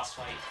next boss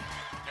fight.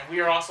 And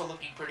we are also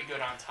looking pretty good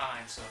on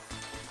time,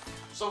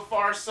 so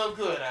far so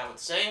good, I would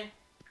say.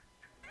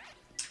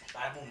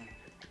 Bada boom.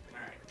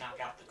 Alright, knock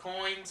out the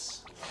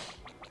coins.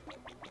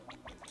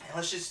 And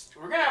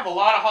we're gonna have a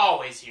lot of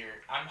hallways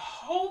here. I'm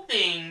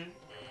hoping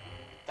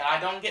that I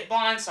don't get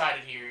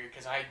blindsided here,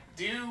 because I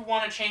do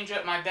want to change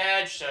up my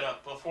badge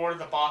setup before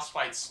the boss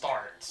fight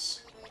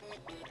starts.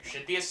 There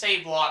should be a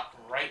save block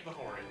right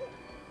before it.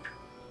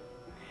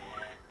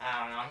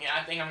 I don't know, I'm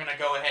I think I'm gonna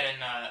go ahead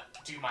and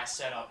do my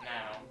setup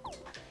now.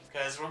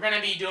 Because we're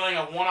gonna be doing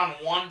a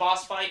one-on-one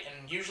boss fight,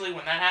 and usually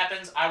when that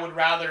happens, I would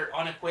rather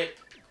unequip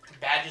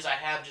badges I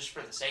have just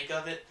for the sake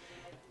of it.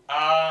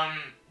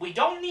 We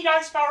don't need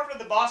ice power for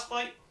the boss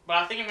fight, but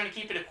I think I'm gonna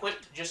keep it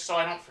equipped just so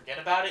I don't forget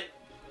about it.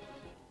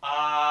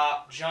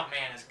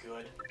 Jumpman is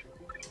good.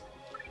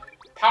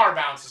 Power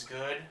Bounce is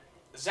good.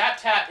 Zap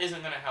Tap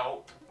isn't gonna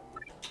help.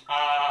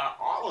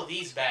 All of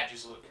these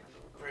badges look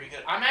pretty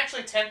good. I'm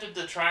actually tempted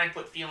to try and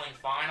put Feeling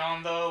Fine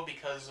on, though,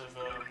 because of,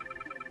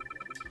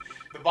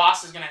 the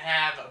boss is gonna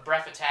have a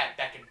breath attack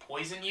that can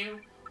poison you.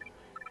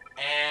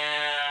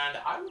 And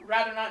I would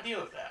rather not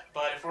deal with that.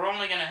 But if we're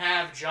only gonna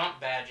have jump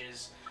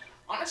badges,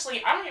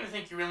 honestly, I don't even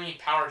think you really need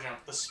power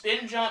jump. The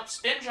spin jump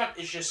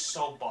is just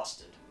so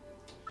busted.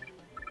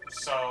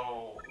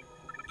 So,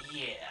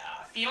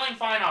 yeah. Feeling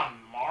Fine on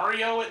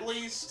Mario, at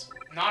least.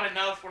 Not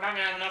enough. We're not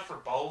gonna have enough for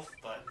both,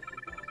 but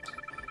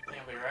I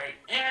think we'll be right.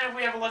 And if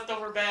we have a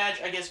leftover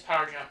badge, I guess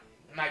power jump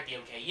might be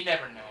okay. You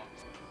never know.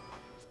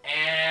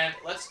 And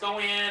let's go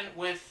in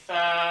with,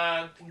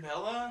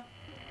 Bella.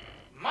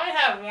 Might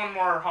have one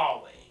more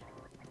hallway.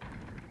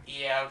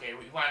 Yeah, okay,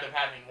 we wound up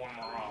having one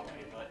more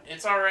hallway, but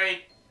it's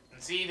alright.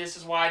 And see, this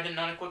is why I didn't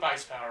unequip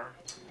ice power.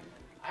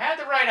 I had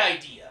the right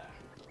idea.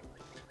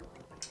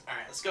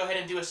 Alright, let's go ahead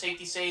and do a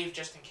safety save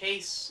just in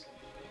case.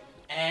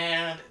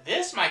 And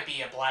this might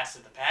be a blast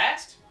of the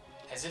past,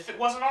 as if it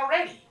wasn't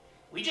already.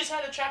 We just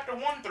had a Chapter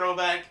 1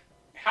 throwback.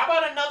 How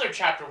about another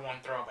Chapter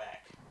 1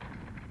 throwback?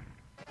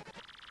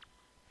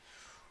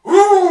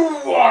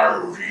 Who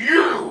are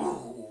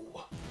you?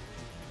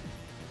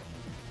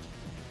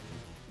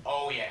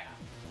 Oh yeah.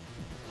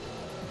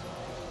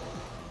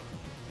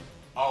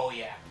 Oh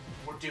yeah.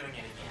 We're doing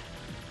it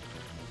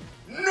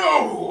again.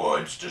 No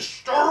one's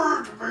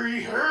disturbed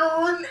me here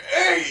in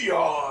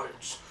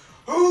aeons.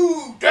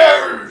 Who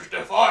dares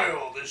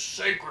defile this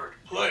sacred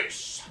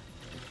place?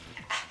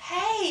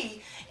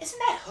 Hey, isn't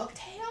that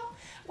Hooktail?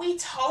 We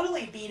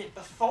totally beat it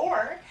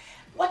before.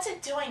 What's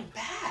it doing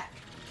back?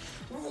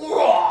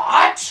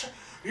 What?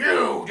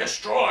 You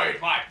destroyed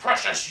my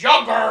precious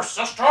younger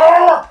sister?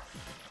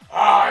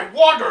 I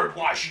wondered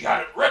why she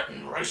hadn't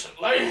written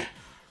recently.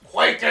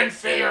 Quake in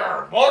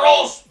fear,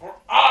 mortals, for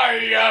I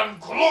am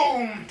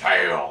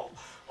Gloomtail.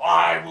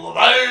 I will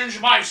avenge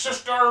my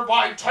sister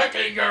by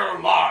taking your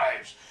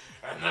lives,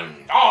 and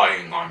then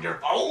dying on your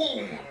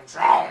bones.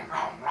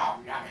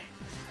 Yummy.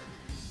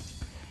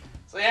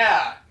 So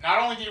yeah,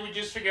 not only did we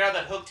just figure out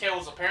that Hooktail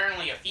was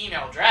apparently a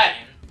female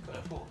dragon, could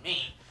have fooled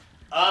me,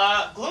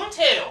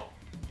 Gloomtail!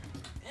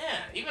 Yeah,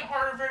 even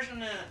harder version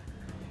to...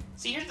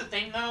 See, here's the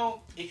thing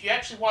though, if you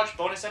actually watch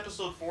bonus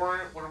episode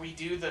 4, where we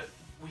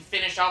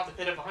finish off the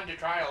Pit of 100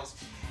 Trials,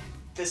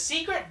 the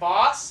secret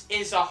boss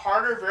is a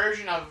harder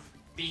version of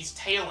these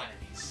tail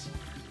enemies.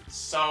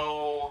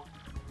 So,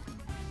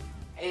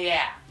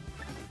 yeah.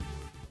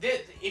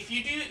 If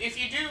you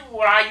do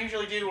what I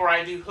usually do, where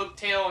I do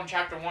Hooktail in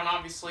Chapter 1,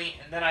 obviously,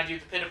 and then I do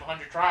the Pit of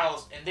 100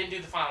 Trials, and then do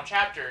the final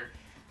chapter,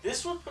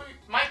 this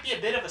might be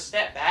a bit of a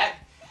step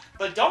back,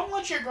 but don't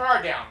let your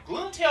guard down.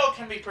 Gloomtail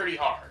can be pretty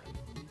hard.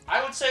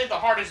 I would say the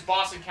hardest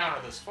boss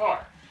encounter thus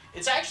far.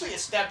 It's actually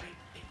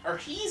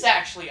he's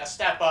actually a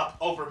step up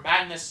over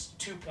Magnus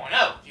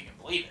 2.0, if you can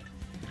believe it.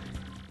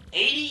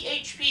 80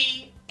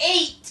 HP,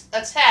 8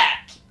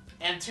 attack,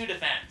 and 2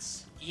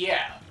 defense.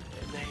 Yeah,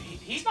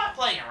 he's not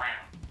playing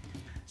around.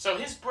 So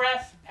his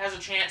breath has a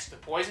chance to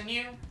poison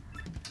you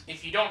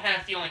if you don't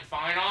have Feeling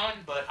Fine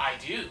on, but I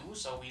do,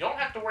 so we don't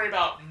have to worry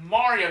about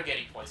Mario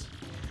getting poisoned.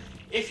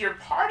 If your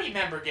party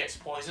member gets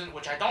poisoned,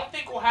 which I don't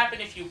think will happen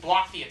if you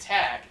block the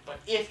attack, but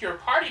if your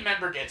party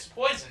member gets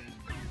poisoned,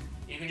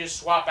 you can just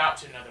swap out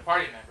to another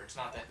party member. It's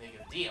not that big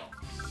of a deal.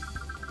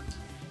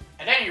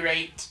 At any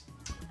rate,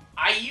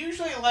 I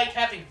usually like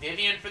having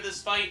Vivian for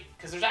this fight,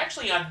 because there's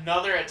actually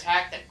another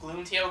attack that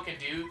Gloomtail can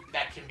do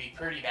that can be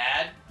pretty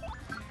bad.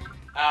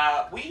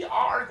 We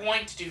are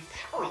going to do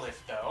Power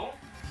Lift, though.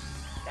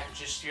 That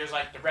just feels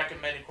like the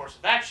recommended course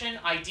of action.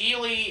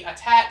 Ideally,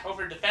 attack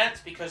over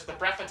defense, because the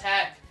breath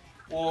attack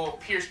will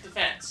pierce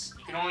defense.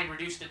 You can only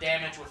reduce the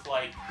damage with,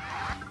 like,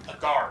 a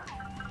guard.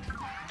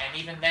 And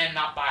even then,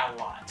 not by a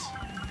lot.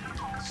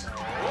 So,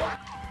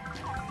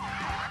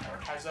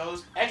 prioritize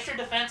those. Extra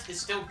defense is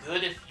still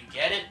good if you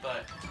get it,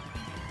 but...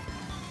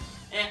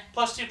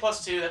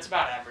 +2/+2, that's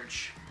about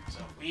average. So,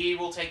 we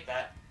will take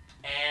that.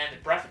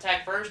 And breath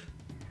attack first?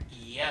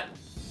 Yep.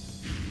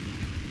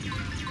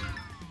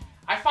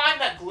 I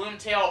find that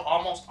Gloomtail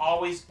almost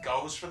always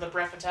goes for the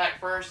breath attack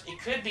first. It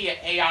could be an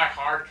AI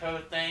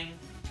hardcode thing.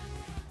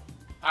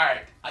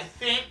 Alright, I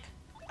think...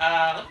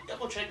 let me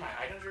double check my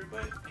items real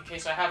quick, in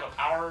case I have a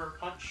power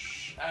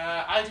punch.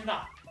 I do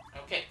not.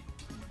 Okay.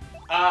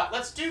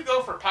 Let's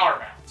go for Power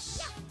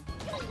Bounce.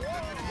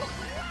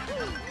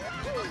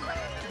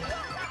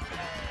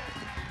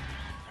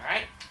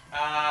 Alright.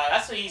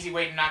 That's an easy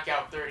way to knock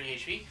out 30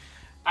 HP.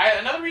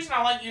 Another reason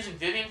I like using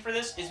Vivian for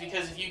this is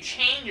because if you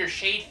chain your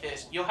Shade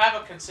Fist, you'll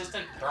have a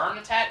consistent burn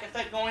attack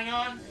effect going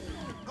on.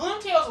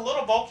 Gloomtail's a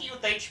little bulky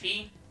with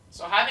HP,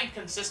 so having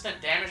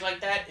consistent damage like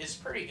that is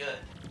pretty good.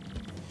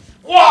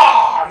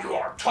 Wah! You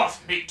are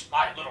tough meat,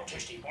 my little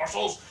tasty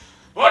morsels.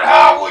 But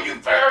how will you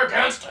fare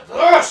against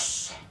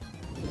this?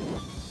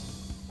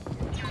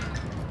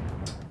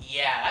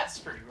 Yeah, that's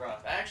pretty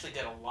rough. That actually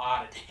did a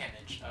lot of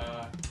damage.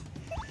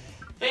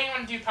 Think I'm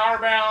gonna do power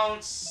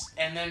bounce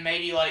and then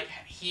maybe like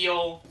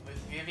heal with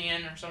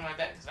Vivian or something like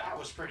that, because that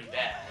was pretty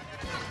bad.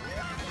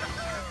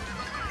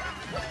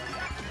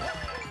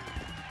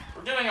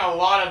 We're doing a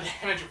lot of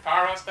damage with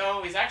power bounce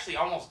though. He's actually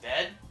almost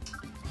dead.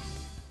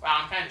 Wow,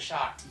 I'm kind of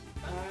shocked.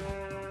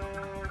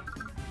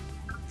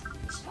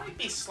 This might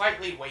be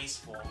slightly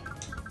wasteful,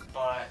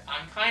 but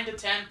I'm kind of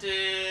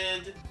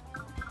tempted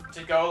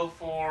to go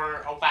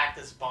for a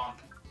Lactus Bump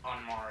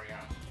on Mario.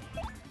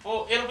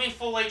 It'll be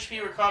full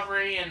HP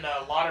recovery and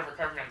a lot of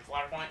recovery on the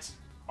flower points.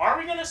 Are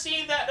we going to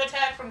see that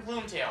attack from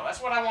Gloomtail? That's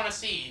what I want to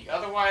see.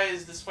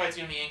 Otherwise, this fight's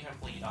going to be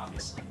incomplete,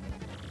 obviously.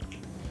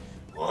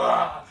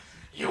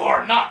 You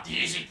are not the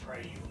easy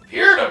prey you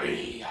appear to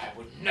be. I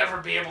would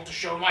never be able to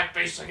show my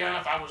face again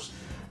if I was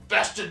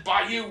bested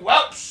by you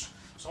whelps.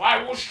 So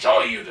I will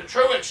show you the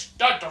true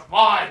extent of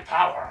my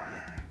power.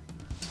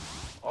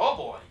 Oh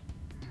boy.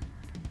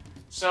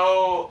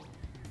 So,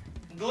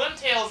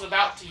 Gloomtail is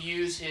about to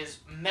use his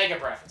Mega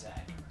Breath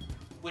attack,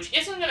 which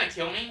isn't going to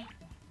kill me,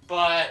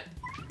 but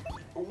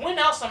when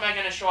else am I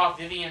going to show off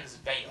Vivian's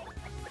Veil?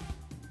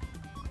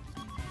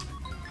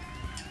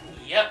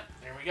 Yep,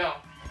 there we go.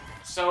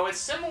 So it's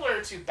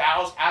similar to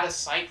Bow's Out of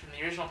Sight from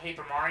the original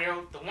Paper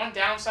Mario. The one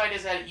downside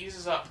is that it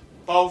uses up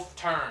both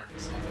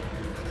turns.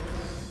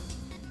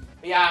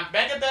 But yeah,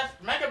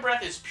 Mega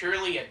Breath is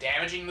purely a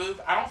damaging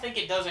move. I don't think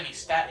it does any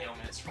stat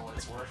ailments for what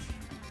it's worth.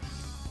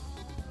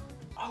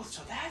 Oh,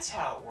 so that's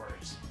how it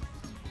works.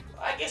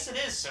 I guess it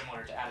is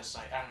similar to Out of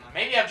Sight. I don't know.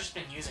 Maybe I've just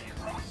been using it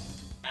wrong.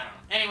 I don't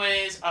know.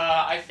 Anyways,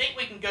 I think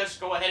we can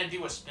just go ahead and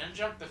do a spin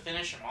jump to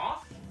finish him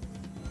off.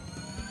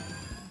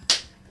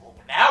 Well,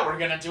 now we're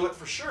gonna do it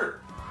for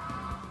sure.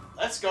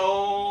 Let's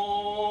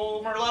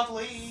go,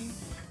 Merlovely.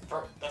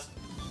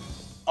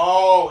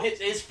 Oh,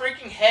 his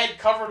freaking head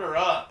covered her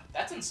up.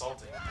 That's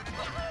insulting.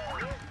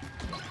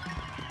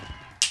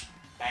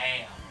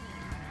 Bam.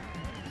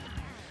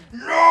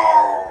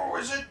 No!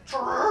 Is it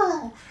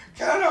true?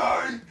 Can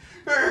I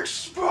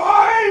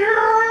expire?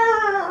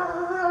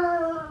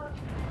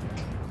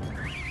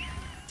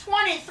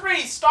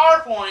 23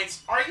 star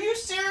points? Are you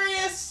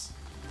serious?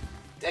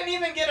 Didn't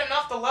even get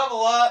enough to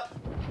level up.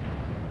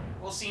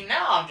 Well, see,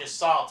 now I'm just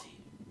salty.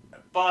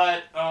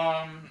 But,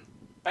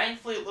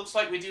 thankfully it looks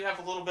like we do have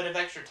a little bit of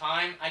extra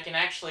time. I can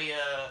actually,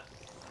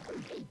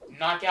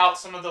 knock out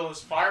some of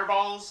those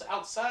fireballs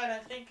outside, I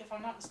think, if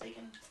I'm not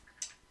mistaken.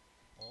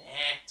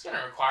 It's going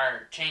to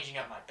require changing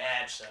up my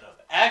badge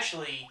setup.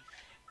 Actually,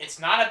 it's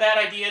not a bad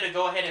idea to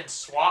go ahead and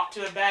swap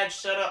to a badge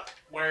setup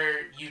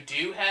where you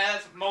do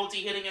have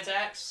multi-hitting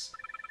attacks.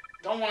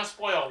 Don't want to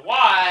spoil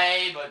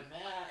why, but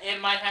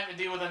it might have to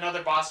do with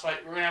another boss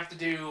fight we're going to have to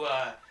do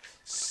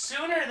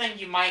sooner than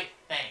you might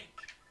think.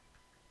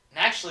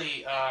 And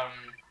actually,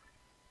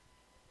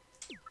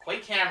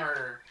 Quake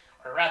Hammer,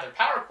 or rather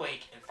Power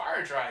Quake and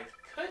Fire Drive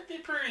could be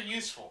pretty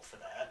useful for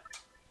that.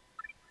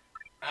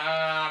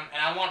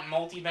 And I want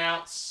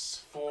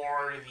multi-bounce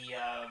for the,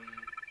 yeah,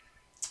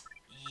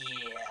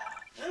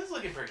 this is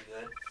looking pretty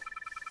good.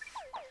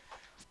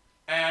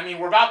 And, I mean,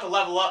 we're about to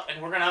level up,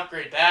 and we're going to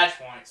upgrade badge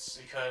points,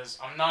 because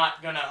I'm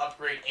not going to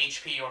upgrade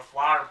HP or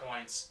flower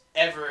points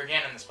ever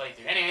again in this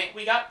playthrough. Anyway,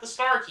 we got the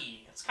star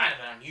key. It's kind of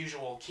an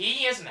unusual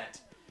key, isn't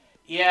it?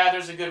 Yeah,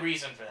 there's a good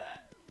reason for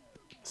that.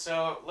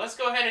 So, let's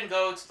go ahead and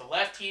go to the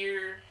left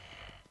here,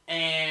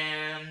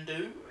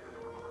 and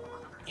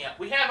yeah,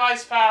 we have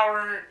ice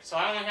power, so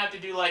I only have to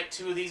do like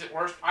 2 of these at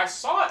worst. I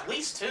saw at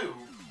least 2,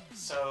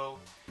 so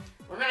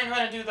we're going to go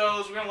ahead and do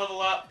those. We're going to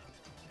level up,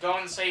 go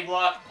in the save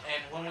lot,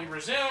 and when we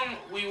resume,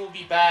 we will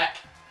be back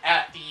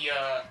at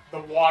the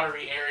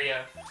watery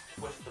area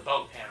with the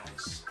boat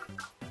panels.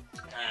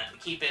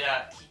 Keep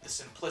the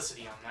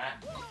simplicity on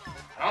that.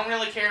 I don't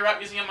really care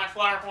about using up my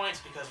flower points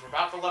because we're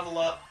about to level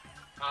up,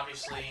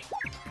 obviously.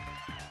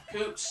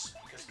 Koops,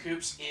 because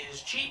Koops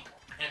is cheap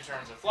in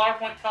terms of flower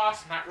point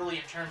cost, not really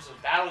in terms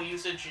of battle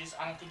usage.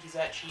 I don't think he's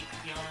that cheap, to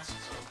be honest.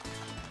 So,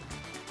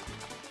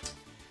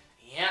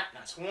 yeah,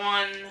 that's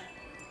one.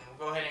 We'll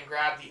go ahead and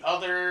grab the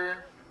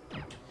other.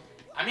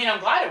 I mean, I'm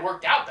glad it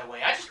worked out that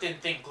way. I just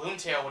didn't think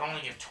Gloomtail would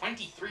only give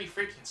 23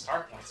 freaking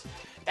star points.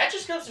 That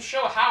just goes to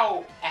show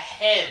how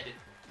ahead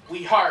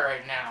we are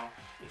right now.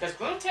 Because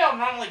Gloomtail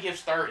normally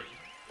gives 30.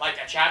 Like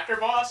a chapter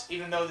boss,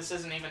 even though this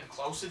isn't even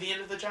close to the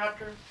end of the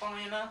chapter,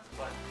 funnily enough.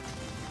 But,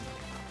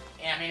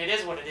 yeah, I mean, it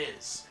is what it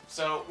is.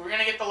 So, we're going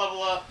to get the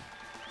level up.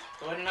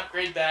 Go ahead and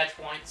upgrade badge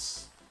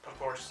points. Of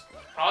course,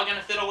 probably going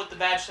to fiddle with the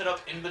badge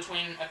setup in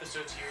between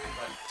episodes here,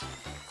 but...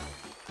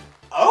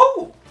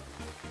 Oh!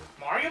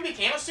 Mario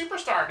became a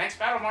superstar. Next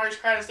battle, Mario's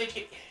Crowded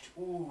Stage.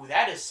 Ooh,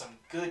 that is some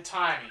good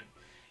timing.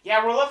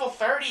 Yeah, we're level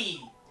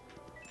 30.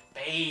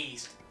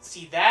 Based.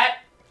 See,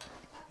 that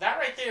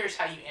right there is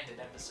how you end an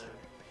episode.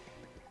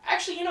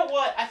 Actually, you know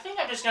what? I think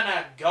I'm just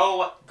gonna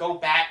go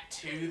back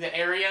to the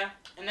area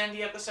and end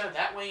the episode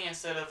that way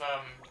instead of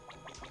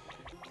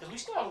because we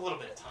still have a little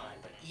bit of time,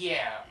 but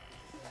yeah.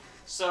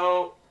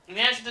 So, we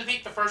managed to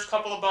defeat the first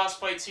couple of boss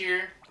fights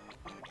here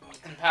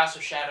in Pass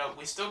of Shadow.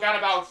 We still got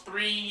about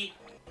 3...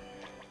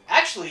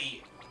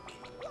 Actually,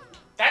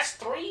 that's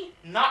 3,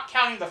 not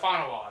counting the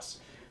final boss.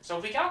 So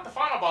if we count the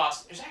final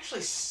boss, there's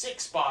actually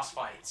 6 boss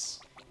fights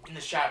in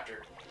this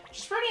chapter. Which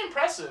is pretty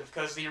impressive,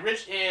 because the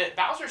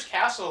Bowser's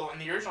Castle in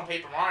the original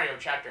Paper Mario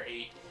Chapter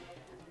 8,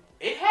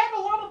 it had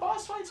a lot of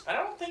boss fights, but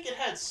I don't think it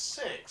had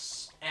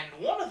 6.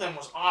 And one of them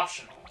was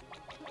optional.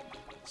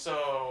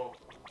 So,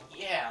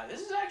 yeah,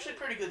 this is actually a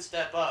pretty good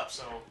step up.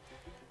 So,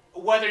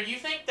 whether you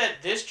think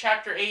that this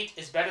Chapter 8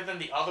 is better than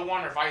the other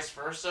one or vice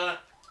versa,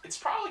 it's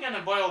probably going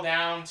to boil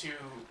down to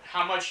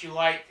how much you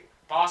like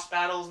boss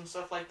battles and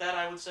stuff like that,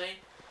 I would say.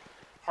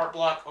 Heart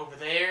block over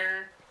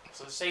there.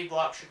 So the save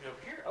block should be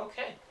over here.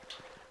 Okay.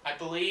 I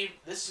believe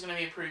this is going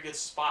to be a pretty good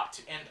spot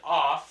to end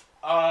off.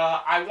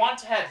 I want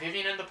to have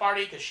Vivian in the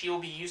party because she will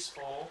be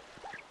useful.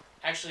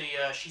 Actually,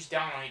 she's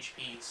down on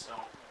HP, so...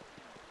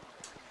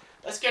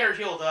 Let's get her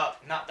healed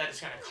up. Not that it's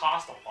going to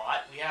cost a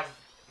lot. We have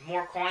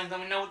more coins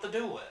than we know what to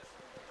do with.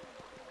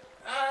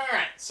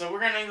 Alright, so we're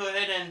going to go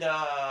ahead and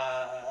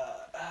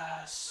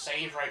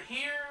save right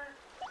here.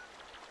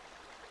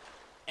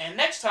 And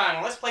next time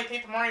on Let's Play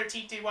Paper Mario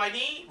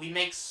TTYD,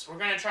 we're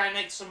going to try and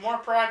make some more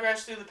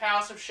progress through the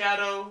Palace of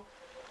Shadow.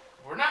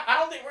 I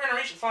don't think we're going to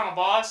reach the final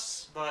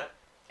boss, but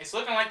it's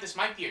looking like this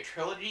might be a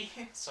trilogy.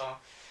 So,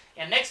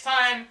 yeah, next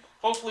time,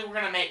 hopefully we're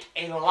going to make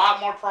a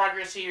lot more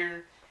progress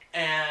here,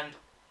 and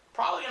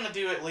probably going to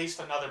do at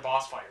least another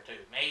boss fight or two,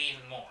 maybe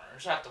even more. We'll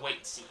just have to wait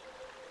and see.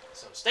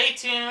 So stay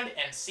tuned,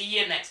 and see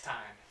you next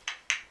time.